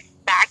see this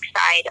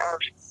backside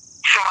of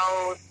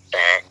how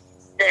the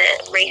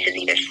race is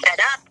either set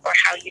up or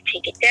how you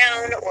take it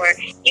down, or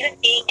even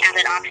being at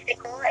an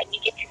obstacle, and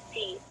you get to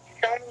see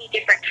so many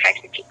different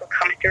types of people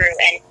come through.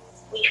 And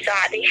we saw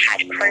they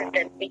had part of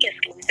the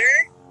Biggest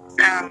Loser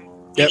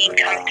team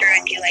come through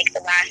and do like the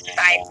last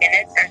 5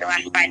 minutes or the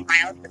last 5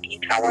 miles of the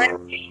Utah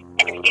one.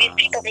 And to see these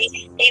people, they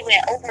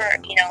went over,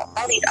 you know,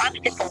 all these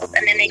obstacles,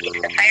 and then they get to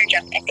the fire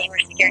jump, and they were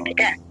scared to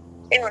death.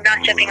 They were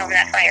not jumping over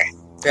that fire.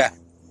 Yeah.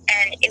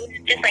 And it was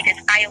just like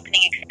this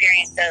eye-opening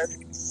experience of,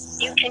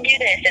 you can do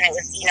this. And it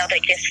was, you know,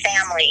 like this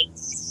family.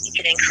 You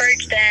could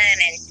encourage them,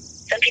 and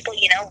some people,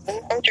 you know,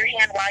 will hold your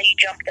hand while you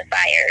jump the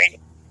fire. And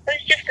it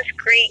was just this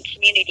great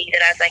community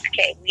that I was like,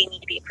 okay, we need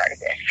to be a part of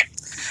this.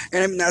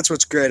 And I mean, that's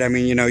what's good. I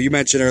mean, you know, you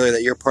mentioned earlier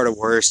that you're part of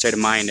Warrior State of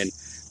Mind. And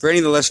for any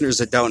of the listeners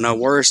that don't know,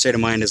 Warrior State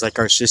of Mind is like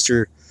our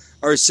sister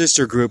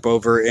group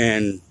over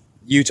in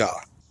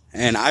Utah.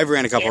 And I've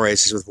ran a couple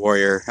races with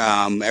Warrior.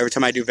 Every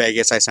time I do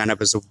Vegas, I sign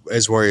up as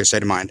Warrior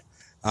State of Mind.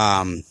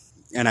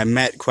 And I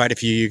met quite a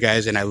few of you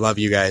guys, and I love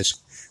you guys.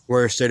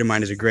 Warrior State of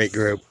Mind is a great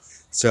group.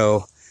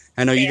 So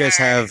I know you guys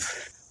have,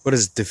 what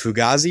is it, the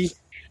Fugazi?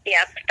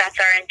 Yep, that's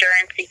our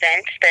endurance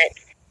event that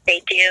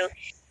they do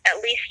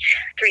at least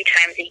 3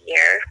 times a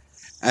year.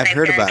 I've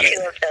heard about it.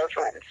 2 of those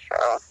ones,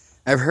 so.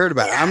 I've heard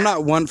about it. I'm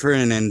not one for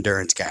an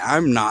endurance guy.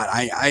 I'm not.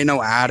 I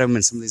know Adam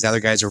and some of these other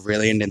guys are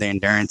really into the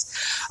endurance.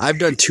 I've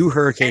done 2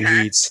 hurricane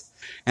heats,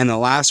 and the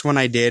last one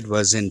I did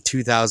was in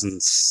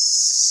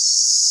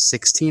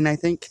 2016, I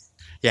think.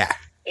 Yeah.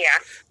 Yeah.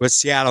 With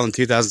Seattle in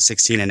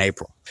 2016 in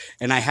April.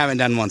 And I haven't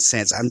done one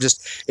since.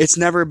 It's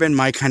never been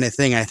my kind of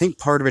thing. I think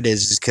part of it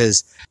is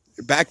because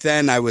back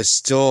then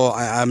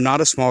I'm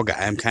not a small guy.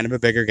 I'm kind of a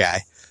bigger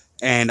guy.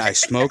 And I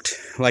smoked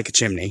like a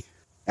chimney.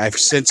 I've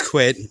since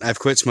quit. I've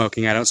quit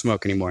smoking. I don't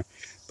smoke anymore.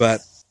 I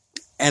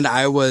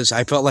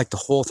felt like the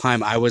whole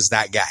time I was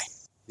that guy.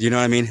 You know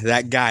what I mean?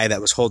 That guy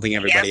that was holding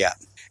everybody up.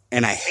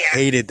 And I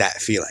hated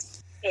that feeling.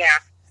 Yeah.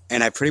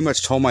 And I pretty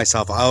much told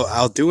myself,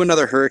 I'll do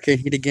another hurricane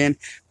heat again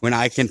when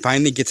I can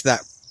finally get to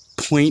that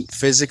point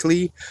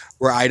physically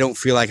where I don't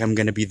feel like I'm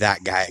going to be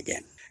that guy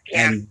again.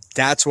 Yeah. And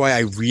that's why I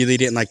really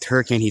didn't like the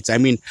hurricane heats. I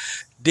mean,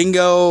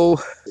 Dingo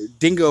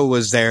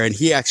was there, and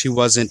he actually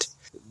wasn't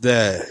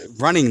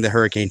running the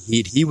hurricane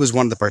heat. He was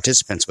one of the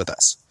participants with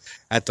us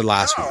at the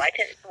last one.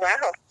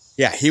 Wow.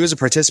 Yeah, he was a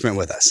participant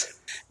with us.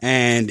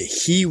 And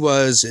he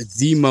was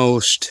the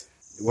most,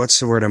 what's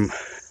the word? I'm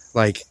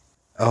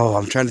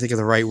trying to think of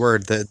the right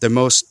word. The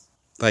most,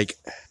 like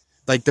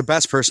the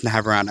best person to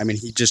have around. I mean,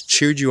 he just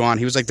cheered you on.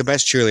 He was like the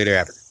best cheerleader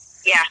ever.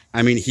 Yeah.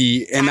 I mean,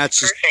 that's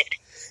just, perfect.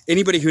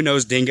 Anybody who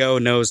knows Dingo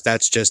knows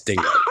that's just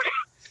Dingo.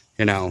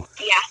 You know?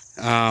 Yeah.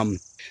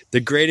 The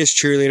greatest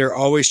cheerleader,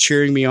 always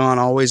cheering me on,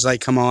 always like,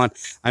 come on.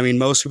 I mean,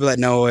 most people that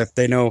know, if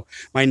they know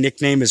my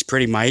nickname is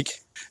Pretty Mike,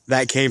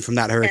 that came from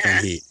that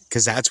hurricane heat.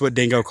 Because that's what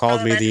Dingo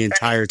called me the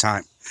entire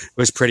time. It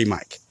was Pretty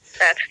Mike.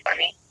 That's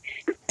funny.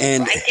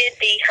 And I did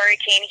the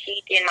hurricane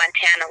heat in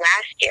Montana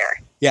last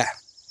year. Yeah.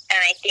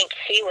 And I think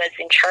he was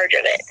in charge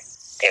of it.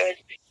 There was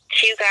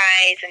 2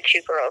 guys and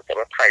 2 girls that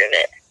were part of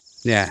it.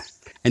 Yeah.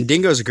 And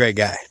Dingo's a great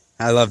guy.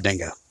 I love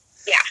Dingo.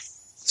 Yeah.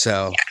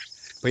 So,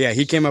 but yeah,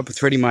 he came up with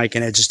Pretty Mike,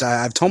 and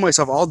I've told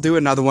myself I'll do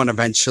another one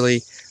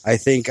eventually. I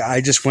think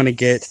I just want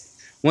to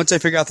once I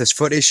figure out this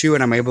foot issue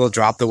and I'm able to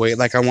drop the weight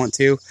like I want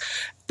to,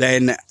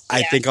 then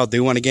I think I'll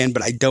do one again,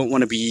 but I don't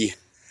want to be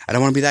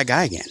that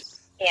guy again.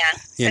 Yeah.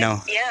 You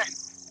know? Yeah.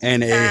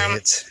 And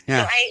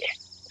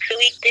So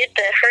we did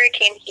the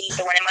hurricane heat,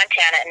 the one in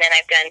Montana, and then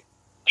I've done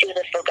 2 of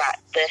the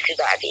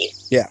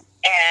Fugazis. Yeah.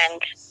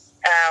 And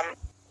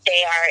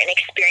they are an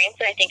experience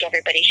that I think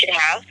everybody should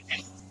have.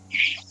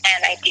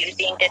 And I do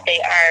think that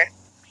they are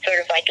sort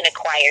of like an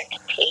acquired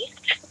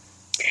taste.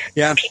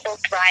 Yeah. People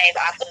thrive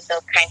off of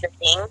those kinds of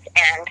things,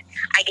 and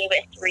I gave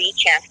it 3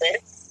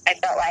 chances, I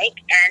felt like,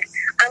 and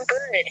I'm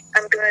good.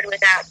 I'm good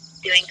without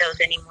doing those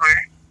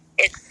anymore.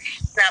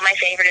 It's not my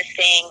favorite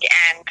thing,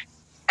 and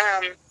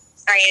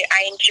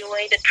I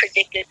enjoy the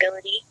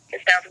predictability.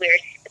 It sounds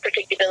weird. The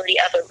predictability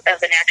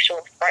of an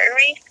actual Spartan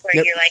race, where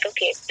Yep. you're like,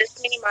 okay, it's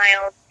this many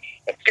miles,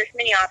 it's this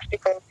many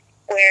obstacles.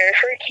 Where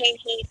Hurricane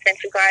Heats and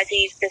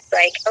Fugazi's just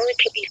like, oh, it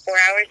could be 4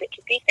 hours, it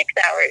could be 6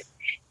 hours.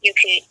 You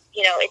could,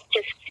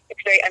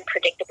 it's very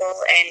unpredictable,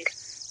 and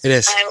It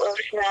is. I was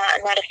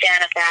not a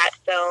fan of that.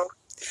 So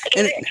I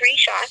gave it 3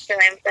 shots, and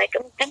I was like,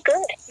 I'm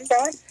good. I'm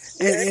done.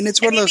 And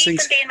it's one of those maybe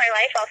things. someday in my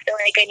life I'll feel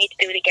like I need to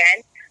do it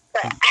again,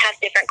 but I have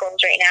different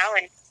goals right now,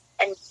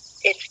 and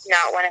it's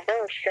not one of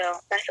those, so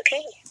that's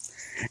okay.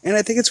 And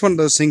I think it's one of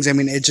those things. I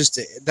mean,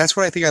 that's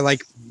what I think I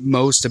like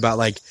most about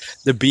like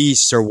the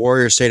Beast or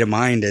Warrior State of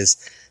Mind is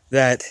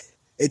that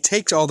it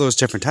takes all those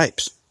different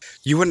types.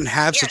 You wouldn't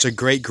have such a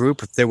great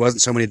group if there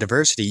wasn't so many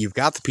diversity. You've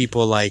got the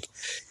people like,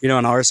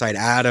 on our side,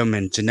 Adam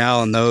and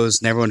Janelle and those,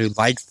 and everyone who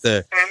liked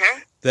the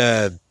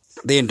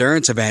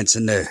endurance events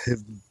and to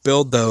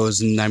build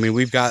those. And I mean,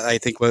 we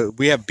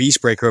have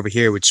Beast Breaker over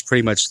here, which is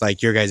pretty much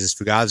like your guys'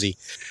 Fugazi.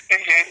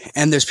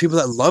 And there's people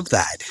that love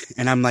that.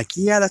 And I'm like,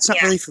 that's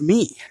not really for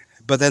me.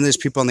 But then there's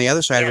people on the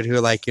other side of it who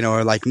are like,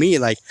 are like me,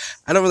 like,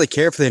 I don't really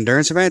care for the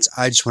endurance events.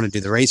 I just want to do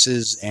the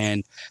races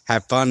and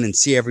have fun and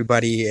see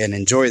everybody and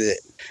enjoy it.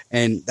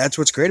 And that's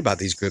what's great about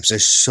these groups.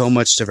 There's so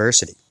much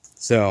diversity.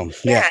 So,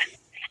 yeah.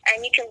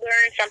 And you can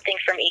learn something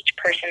from each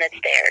person that's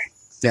there.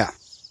 Yeah.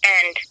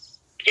 And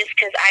just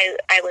because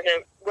I was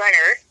a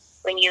runner,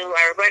 when you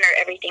are a runner,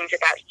 everything's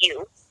about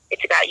you.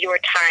 It's about your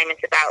time.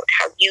 It's about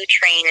how you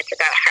train. It's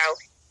about how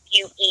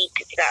you eat.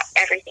 It's about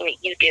everything that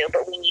you do.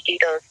 But when you do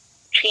those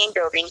team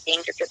building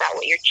things, it's about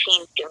what your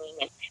team's doing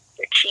and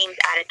your team's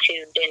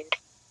attitude, and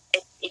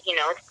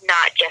it's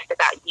not just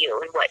about you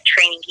and what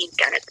training you've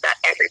done. It's about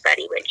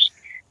everybody, which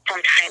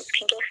sometimes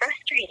can get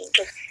frustrating.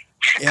 Because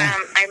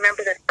I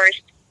remember the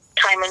first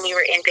time when we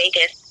were in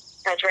Vegas,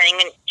 I was running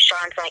and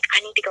Sean's like, I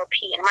need to go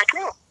pee, and I'm like,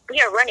 no,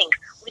 we are running.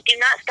 We do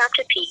not stop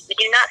to pee. We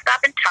do not stop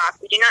and talk.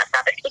 We do not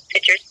stop and take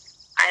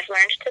pictures. I've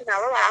learned to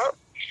mellow out,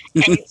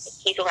 and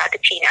he's allowed to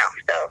pee now.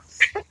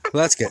 So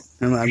Well, that's good.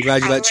 I'm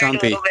glad you let Sean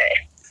pee.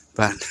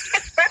 But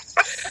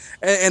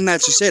and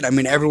that's just it. I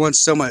mean, everyone's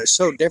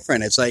so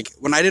different. It's like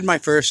when I did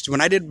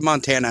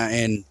Montana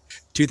in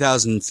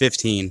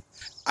 2015,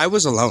 I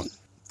was alone.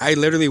 I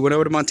literally went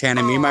over to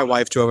Montana. Me and my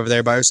wife drove over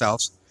there by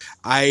ourselves.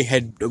 I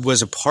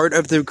was a part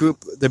of the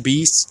group, the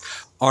Beasts,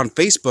 on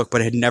Facebook,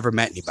 but had never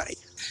met anybody.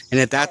 And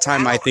at that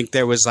time, I think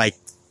there was like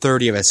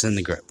 30 of us in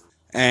the group.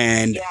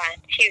 And yeah,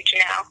 it's huge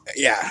now.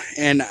 Yeah,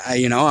 and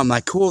I'm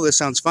like, cool. This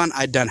sounds fun.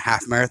 I'd done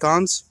half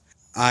marathons.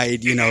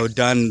 I'd,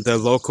 done the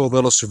local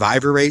little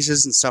survivor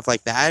races and stuff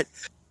like that.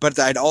 But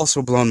I'd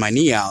also blown my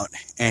knee out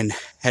and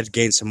had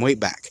gained some weight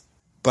back.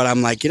 But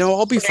I'm like,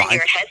 I'll be fine.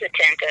 You're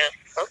hesitant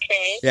of,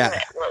 okay,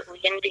 what are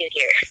we going to do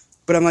here?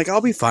 But I'm like,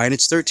 I'll be fine.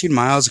 It's 13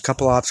 miles, a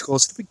couple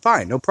obstacles. It'll be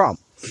fine. No problem.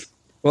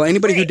 Well,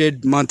 anybody who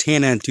did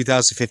Montana in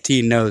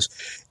 2015 knows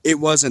it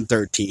wasn't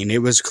 13.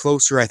 It was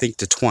closer, I think,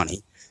 to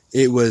 20.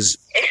 It was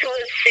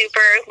super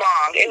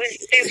long. It was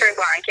super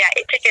long. Yeah,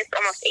 it took us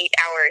almost 8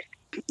 hours.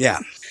 Yeah.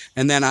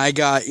 And then I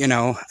got,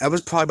 I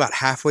was probably about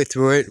halfway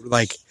through it,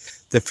 like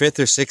the 5th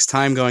or 6th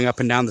time going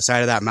up and down the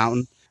side of that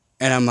mountain.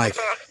 And I'm like,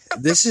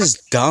 this is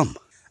dumb.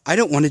 I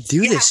don't want to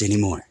do this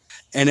anymore.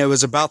 And it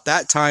was about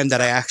that time that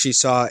I actually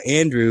saw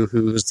Andrew,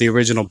 who was the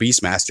original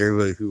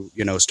Beastmaster, who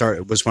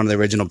was one of the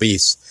original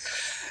Beasts.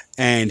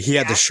 And he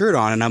had the shirt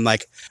on, and I'm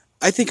like,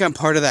 I think I'm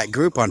part of that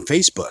group on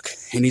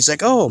Facebook. And he's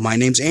like, oh, my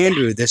name's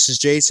Andrew. This is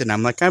Jason.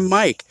 I'm like, I'm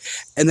Mike.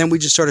 And then we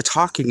just started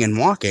talking and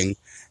walking.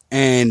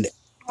 And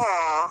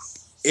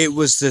it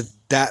was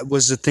that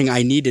was the thing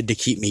I needed to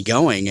keep me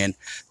going. And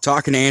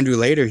talking to Andrew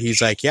later,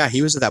 he's like, yeah,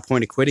 he was at that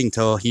point of quitting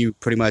till he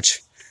pretty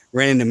much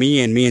ran into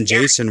me, and me and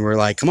Jason were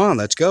like, come on,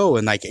 let's go.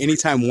 And like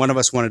anytime one of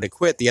us wanted to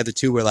quit, the other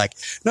two were like,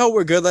 no,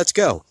 we're good, let's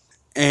go.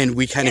 And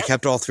we kind of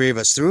kept all three of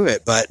us through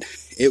it. But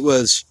it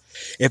was,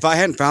 if I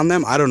hadn't found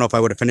them, I don't know if I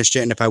would have finished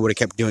it and if I would have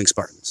kept doing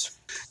Spartans.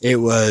 It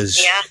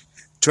was,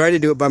 trying to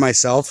do it by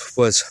myself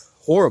was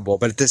horrible.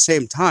 But at the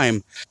same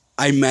time,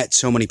 I met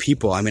so many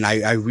people. I mean,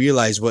 I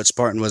realized what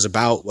Spartan was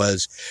about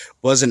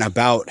wasn't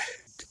about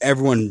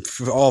everyone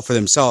all for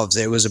themselves.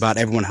 It was about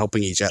everyone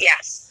helping each other.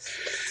 Yeah.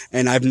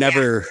 And I've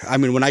never, I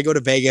mean, when I go to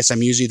Vegas,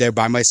 I'm usually there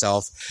by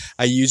myself.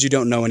 I usually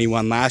don't know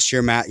anyone. Last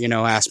year, Matt,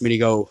 asked me to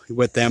go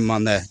with them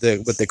on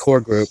with the core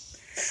group.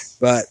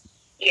 But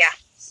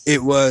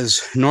it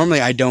was,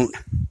 normally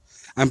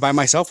I'm by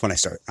myself when I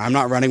start. I'm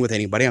not running with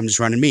anybody. I'm just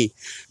running me.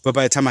 But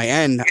by the time I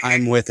end,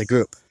 I'm with a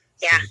group.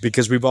 Yeah.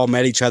 Because we've all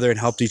met each other and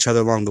helped each other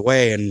along the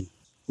way. And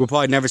we'll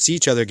probably never see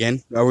each other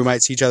again. Or we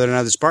might see each other in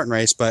another Spartan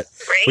race. But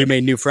we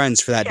made new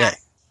friends for that day.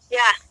 Yeah,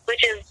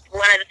 which is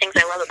one of the things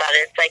I love about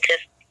it. It's like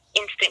this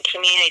instant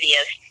community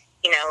of,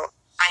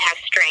 I have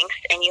strengths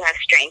and you have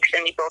strengths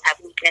and we both have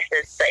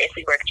weaknesses, but if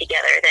we work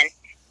together, then,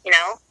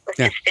 let's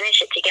just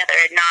finish it together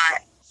and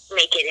not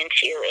make it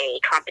into a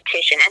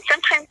competition. And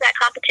sometimes that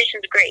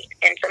competition is great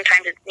and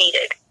sometimes it's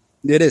needed.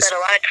 It is. But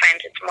a lot of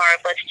times it's more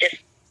of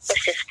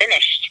let's just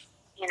finish,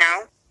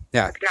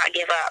 Yeah. Let's not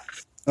give up.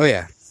 Oh,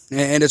 yeah.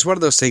 And it's one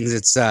of those things,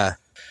 it's,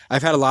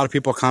 I've had a lot of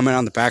people comment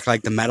on the back,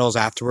 like the medals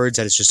afterwards,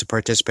 that it's just a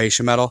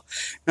participation medal.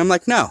 And I'm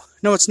like, no,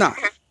 it's not.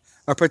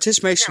 A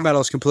participation medal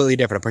is completely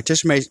different.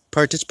 A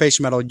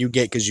participation medal you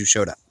get because you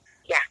showed up.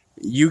 Yeah.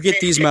 You get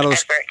these medals.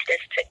 Effort, this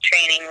took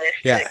training, this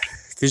Yeah, took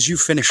because you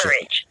finished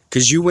courage. it.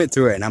 Because you went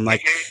through it. And I'm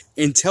like,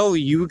 until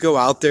you go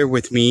out there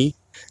with me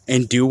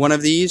and do one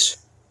of these,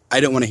 I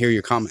don't want to hear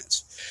your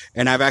comments.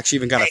 And I've actually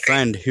even got a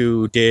friend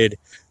who did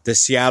the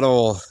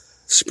Seattle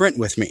sprint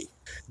with me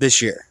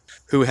this year,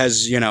 who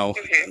has,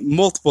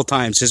 multiple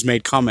times has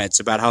made comments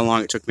about how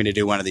long it took me to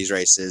do one of these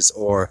races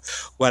or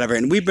whatever.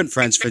 And we've been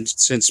friends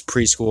since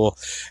preschool,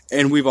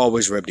 and we've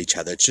always ribbed each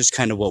other. It's just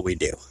kind of what we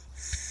do.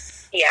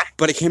 Yeah.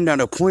 But it came down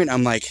to a point,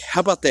 I'm like,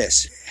 how about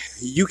this?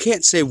 You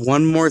can't say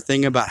one more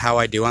thing about how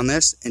I do on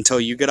this until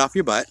you get off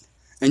your butt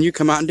and you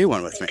come out and do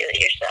one with me. Do it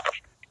yourself.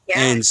 Yeah.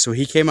 And so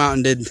he came out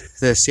and did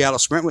the Seattle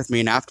sprint with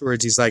me, and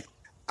afterwards he's like,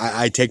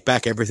 I take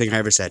back everything I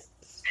ever said.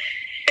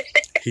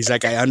 He's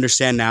like, I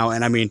understand now.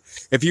 And I mean,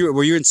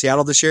 were you in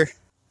Seattle this year?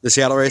 The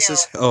Seattle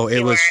races? No,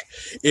 it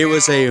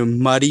was a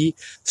muddy,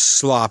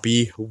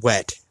 sloppy,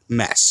 wet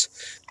mess.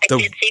 I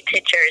did see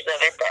pictures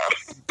of it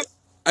though.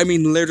 I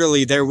mean,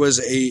 literally, there was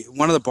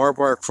one of the barbed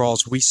wire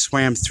crawls. We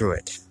swam through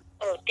it.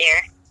 Oh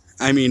dear.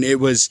 I mean, it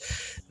was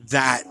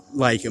that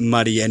like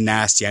muddy and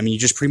nasty. I mean, you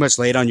just pretty much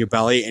laid on your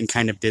belly and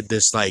kind of did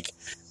this like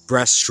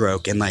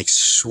breaststroke and like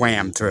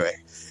swam through it.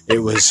 It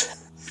was.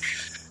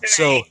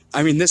 So,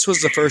 I mean, this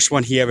was the first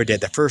one he ever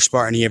did, the first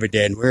Spartan he ever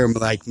did. We were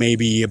like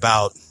maybe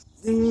about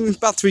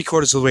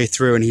 3/4 of the way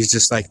through, and he's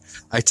just like,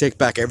 I take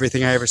back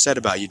everything I ever said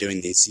about you doing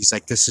these. He's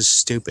like, this is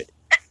stupid.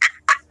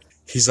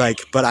 He's like,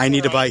 but I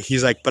need to buy,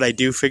 he's like, but I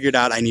do figured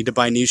out I need to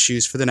buy new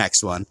shoes for the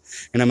next one.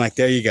 And I'm like,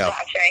 there you go.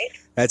 That's right.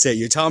 That's it.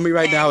 You're telling me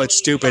right now it's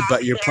stupid,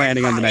 but you're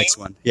planning on the next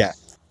one. Yeah.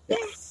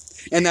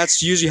 And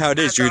that's usually how it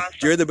is. You're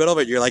in the middle of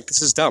it. You're like,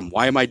 this is dumb.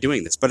 Why am I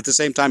doing this? But at the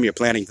same time, you're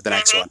planning for the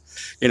next one.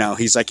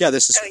 He's like, yeah,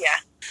 this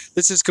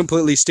is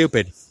completely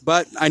stupid,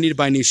 but I need to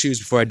buy new shoes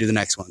before I do the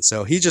next one.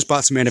 So he just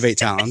bought some Innovate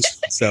Talons.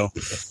 So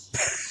that's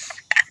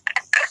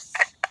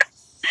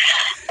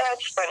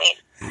funny.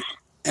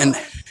 And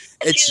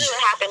it's usually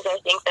what happens, I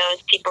think, though,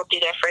 is people do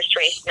their first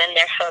race and then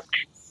they're hooked.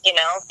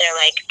 They're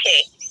like,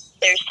 okay,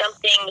 there's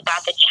something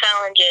about the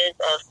challenges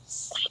of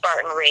a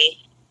Spartan race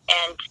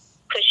and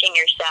pushing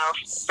yourself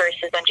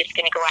versus I'm just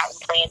going to go out and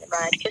play in the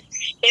mud. Because,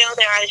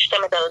 there are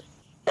some of those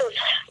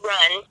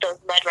runs, those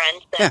mud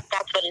runs,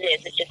 that's what it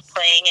is. It's just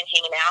playing and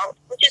hanging out,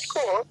 which is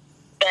cool.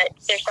 But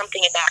there's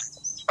something about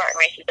Spartan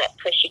races that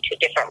push you to a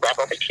different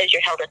level because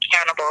you're held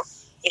accountable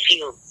if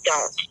you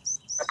don't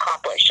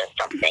accomplish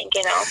something,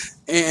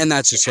 And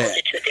that's just it.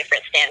 To a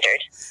different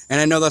standard.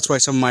 And I know that's why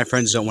some of my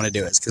friends don't want to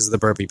do it. It's because of the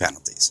burpee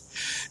penalties.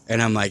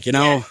 And I'm like,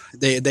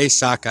 they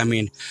suck. I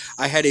mean,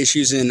 I had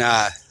issues in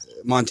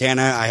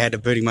Montana. I had to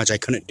I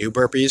couldn't do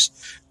burpees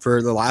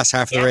for the last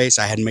half of the race.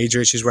 I had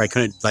major issues where I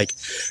couldn't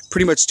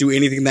pretty much do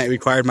anything that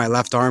required my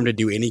left arm to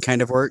do any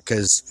kind of work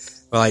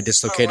because, I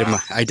dislocated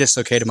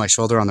my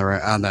shoulder on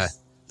the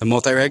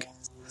multi-rig.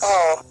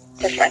 Oh,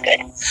 that's not good.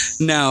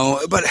 No,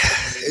 but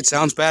it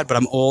sounds bad, but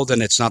I'm old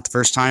and it's not the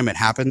first time it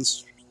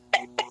happens.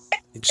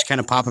 You just kind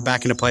of pop it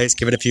back into place,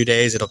 give it a few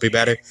days, it'll be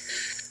better.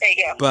 There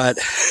you go.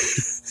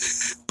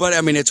 But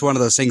I mean, it's one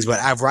of those things, but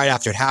right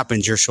after it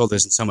happens, your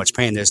shoulder's in so much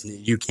pain,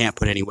 you can't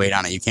put any weight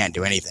on it, you can't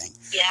do anything.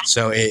 Yeah.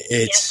 So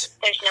it's...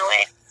 Yep, there's no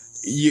way.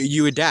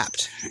 You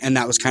adapt, and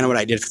that was kind of what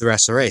I did for the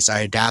rest of the race. I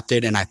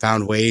adapted, and I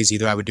found ways,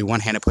 either I would do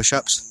one-handed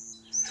push-ups,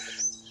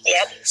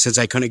 yep. Since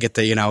I couldn't get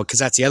the, because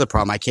that's the other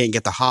problem. I can't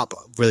get the hop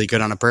really good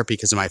on a burpee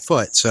because of my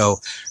foot. So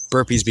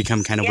burpees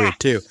become kind of weird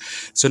too.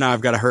 So now I've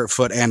got a hurt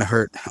foot and a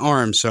hurt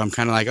arm. So I'm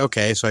kind of like,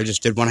 okay, so I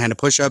just did one-handed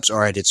push-ups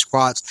or I did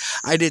squats.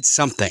 I did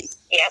something.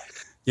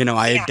 Yep.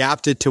 I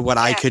adapted to what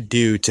I could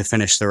do to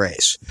finish the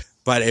race.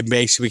 But it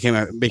basically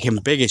became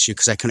a big issue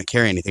because I couldn't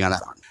carry anything on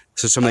that arm.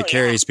 So some of the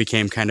carries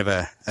became kind of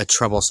a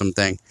troublesome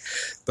thing.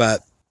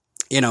 But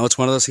it's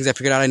one of those things I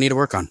figured out I need to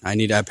work on. I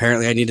need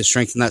to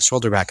strengthen that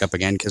shoulder back up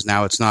again because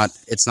now it's not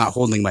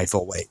holding my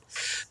full weight.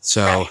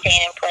 So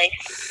staying in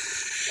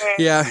place.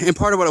 Yeah, and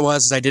part of what it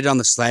was is I did it on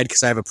the sled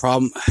because I have a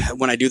problem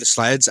when I do the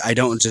sleds.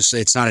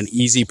 It's not an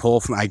easy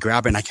pull. I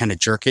grab it and I kind of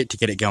jerk it to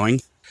get it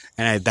going,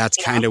 and that's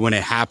kind of when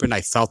it happened.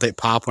 I felt it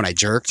pop when I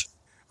jerked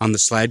on the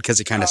sled because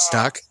it kind of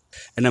stuck.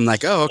 And I'm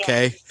like, oh,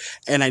 okay.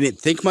 Yeah. And I didn't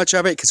think much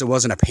of it because it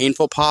wasn't a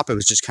painful pop. It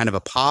was just kind of a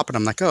pop. And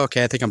I'm like, oh,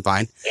 okay, I think I'm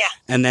fine. Yeah.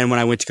 And then when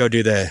I went to go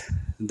do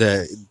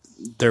the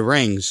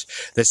rings,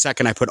 the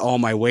second I put all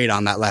my weight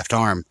on that left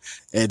arm,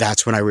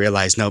 that's when I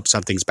realized, nope,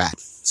 something's bad.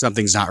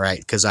 Something's not right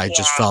because I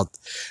just felt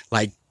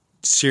like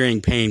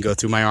searing pain go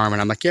through my arm.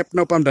 And I'm like, yep,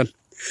 nope, I'm done.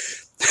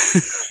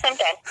 I'm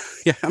done.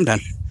 Yeah, I'm done.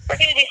 We're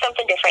going to do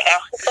something different now.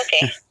 It's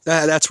okay.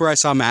 That's where I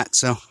saw Matt.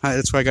 So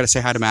that's where I got to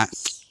say hi to Matt.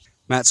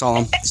 Matt saw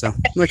him. So I'm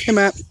like, hey,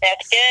 Matt.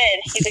 That's good.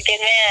 He's a good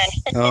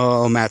man.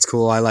 Oh, Matt's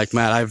cool. I like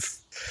Matt.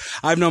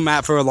 I've known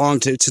Matt for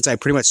since I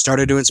pretty much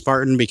started doing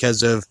Spartan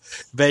because of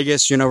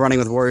Vegas, running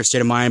with Warrior State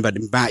of Mind. But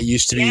Matt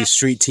used to be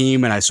street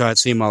team, and I'd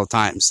see him all the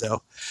time.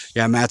 So,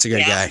 yeah, Matt's a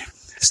good guy.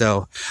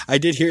 So I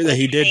did hear that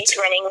he did. Faith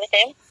running with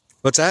him?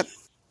 What's that?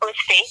 Was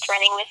Faith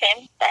running with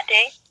him that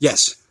day?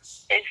 Yes.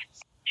 Is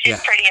She's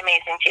pretty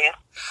amazing, too.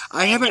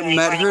 I haven't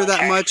met her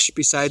that much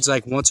besides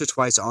like once or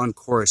twice on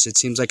course. It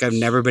seems like I've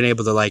never been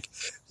able to like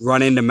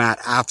run into Matt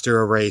after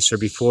a race or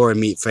before and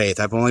meet Faith.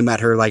 I've only met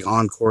her like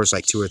on course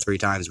like 2 or 3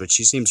 times, but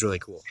she seems really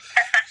cool.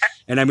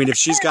 And I mean, if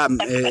she's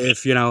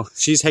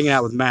she's hanging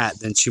out with Matt,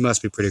 then she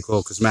must be pretty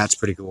cool because Matt's a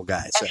pretty cool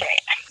guy. So. That's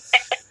right.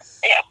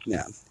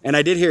 Yeah. And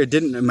I did hear,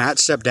 didn't Matt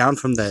step down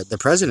from the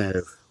president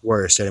of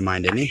Warrior State of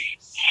Mind, didn't he?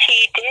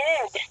 He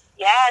did.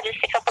 Yeah, just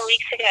a couple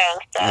weeks ago.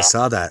 So. I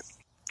saw that.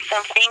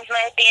 Some things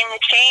might be in the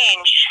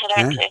change.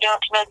 I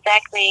don't know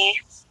exactly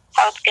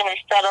how it's going to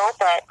settle,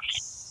 but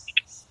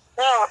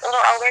it'll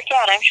all work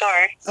out, I'm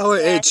sure. Oh,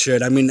 it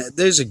should. I mean,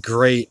 there's a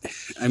great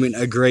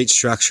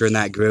structure in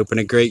that group and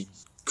a great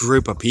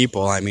group of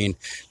people. I mean,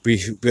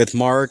 with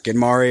Mark and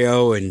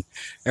Mario and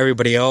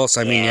everybody else.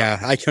 I mean,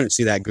 I couldn't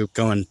see that group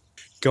going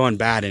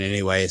bad in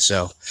any way.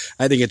 So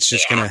I think it's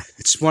just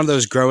it's one of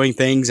those growing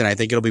things, and I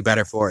think it'll be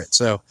better for it.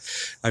 So,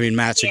 I mean,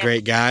 Matt's a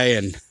great guy,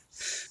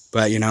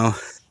 but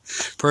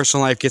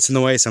personal life gets in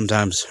the way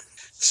sometimes.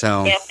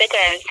 So. Yep, it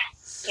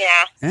does.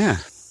 Yeah. Yeah.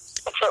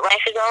 That's what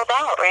life is all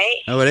about, right?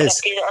 Oh, it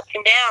is. Do the ups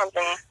and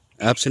downs.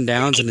 Ups and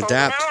downs and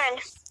adapt.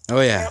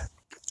 Oh, yeah. Yep.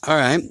 All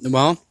right.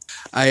 Well,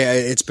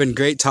 it's been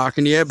great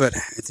talking to you, but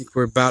I think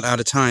we're about out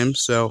of time.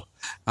 So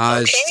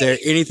is there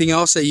anything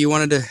else that you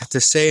wanted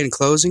to say in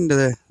closing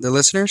to the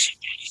listeners?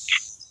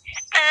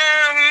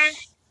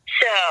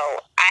 So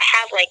I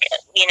have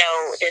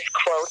this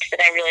quote that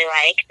I really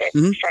like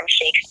that's from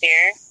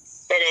Shakespeare.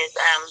 That is,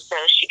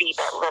 though she be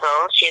but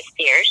little, she is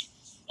fierce.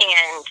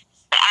 And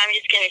I'm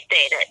just going to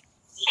say that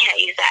you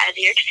can't use that as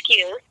your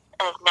excuse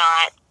of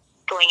not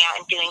going out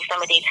and doing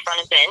some of these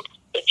fun events.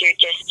 If you're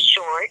just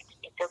short,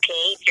 it's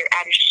okay. If you're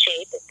out of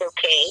shape, it's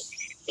okay.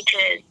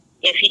 Because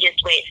if you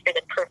just wait for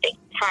the perfect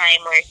time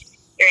where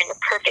you're in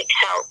the perfect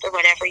health or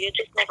whatever, you'll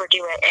just never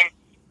do it. And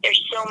there's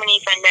so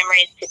many fun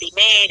memories to be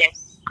made and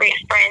great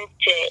friends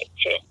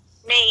to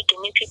make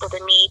and new people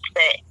to meet,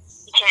 but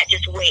you can't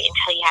just wait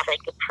until you have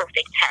like the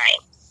perfect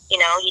time.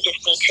 You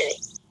just need to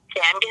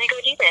say, I'm going to go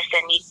do this,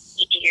 and you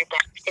do your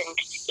best. And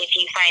if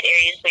you find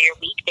areas where you're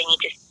weak, then you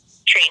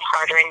just train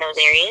harder in those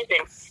areas.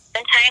 And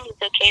sometimes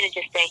it's okay to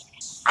just say,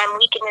 I'm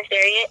weak in this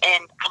area,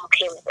 and I'm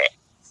okay with it.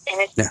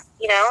 And it's,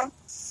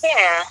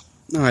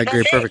 No, I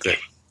agree perfectly.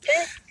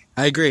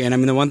 I agree. And I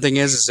mean, the one thing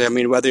is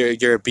whether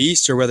you're a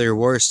beast or whether you're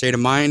Warrior State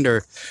of Mind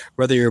or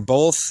whether you're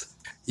both,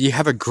 you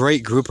have a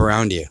great group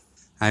around you.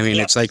 I mean,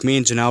 it's like me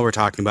and Janelle were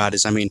talking about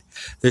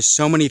there's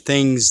so many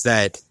things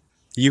that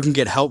you can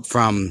get help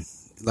from,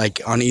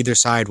 like on either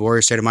side,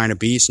 Warrior State of Mind or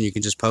Beast, and you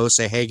can just post,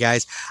 say, hey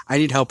guys, I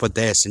need help with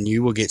this. And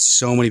you will get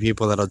so many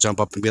people that'll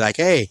jump up and be like,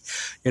 hey,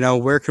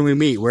 where can we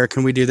meet? Where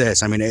can we do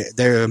this? I mean,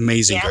 they're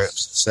amazing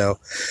groups. So,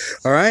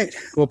 all right.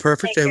 Well,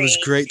 perfect. It was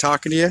great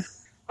talking to you.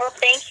 Well,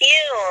 thank you.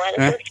 It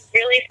was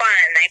really fun.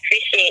 I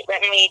appreciate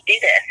letting me do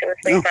this. It was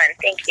really fun.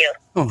 Thank you.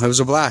 Oh, it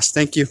was a blast.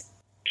 Thank you.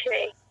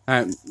 Okay.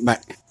 All right. Bye.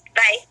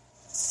 Bye.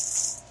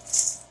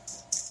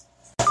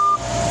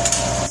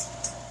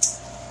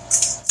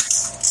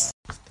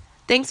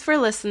 Thanks for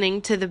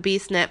listening to the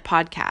BeastNet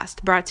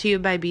podcast, brought to you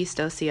by Beast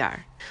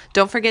OCR.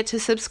 Don't forget to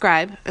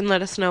subscribe and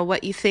let us know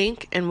what you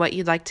think and what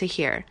you'd like to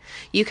hear.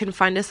 You can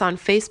find us on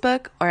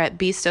Facebook or at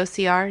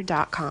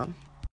beastocr.com.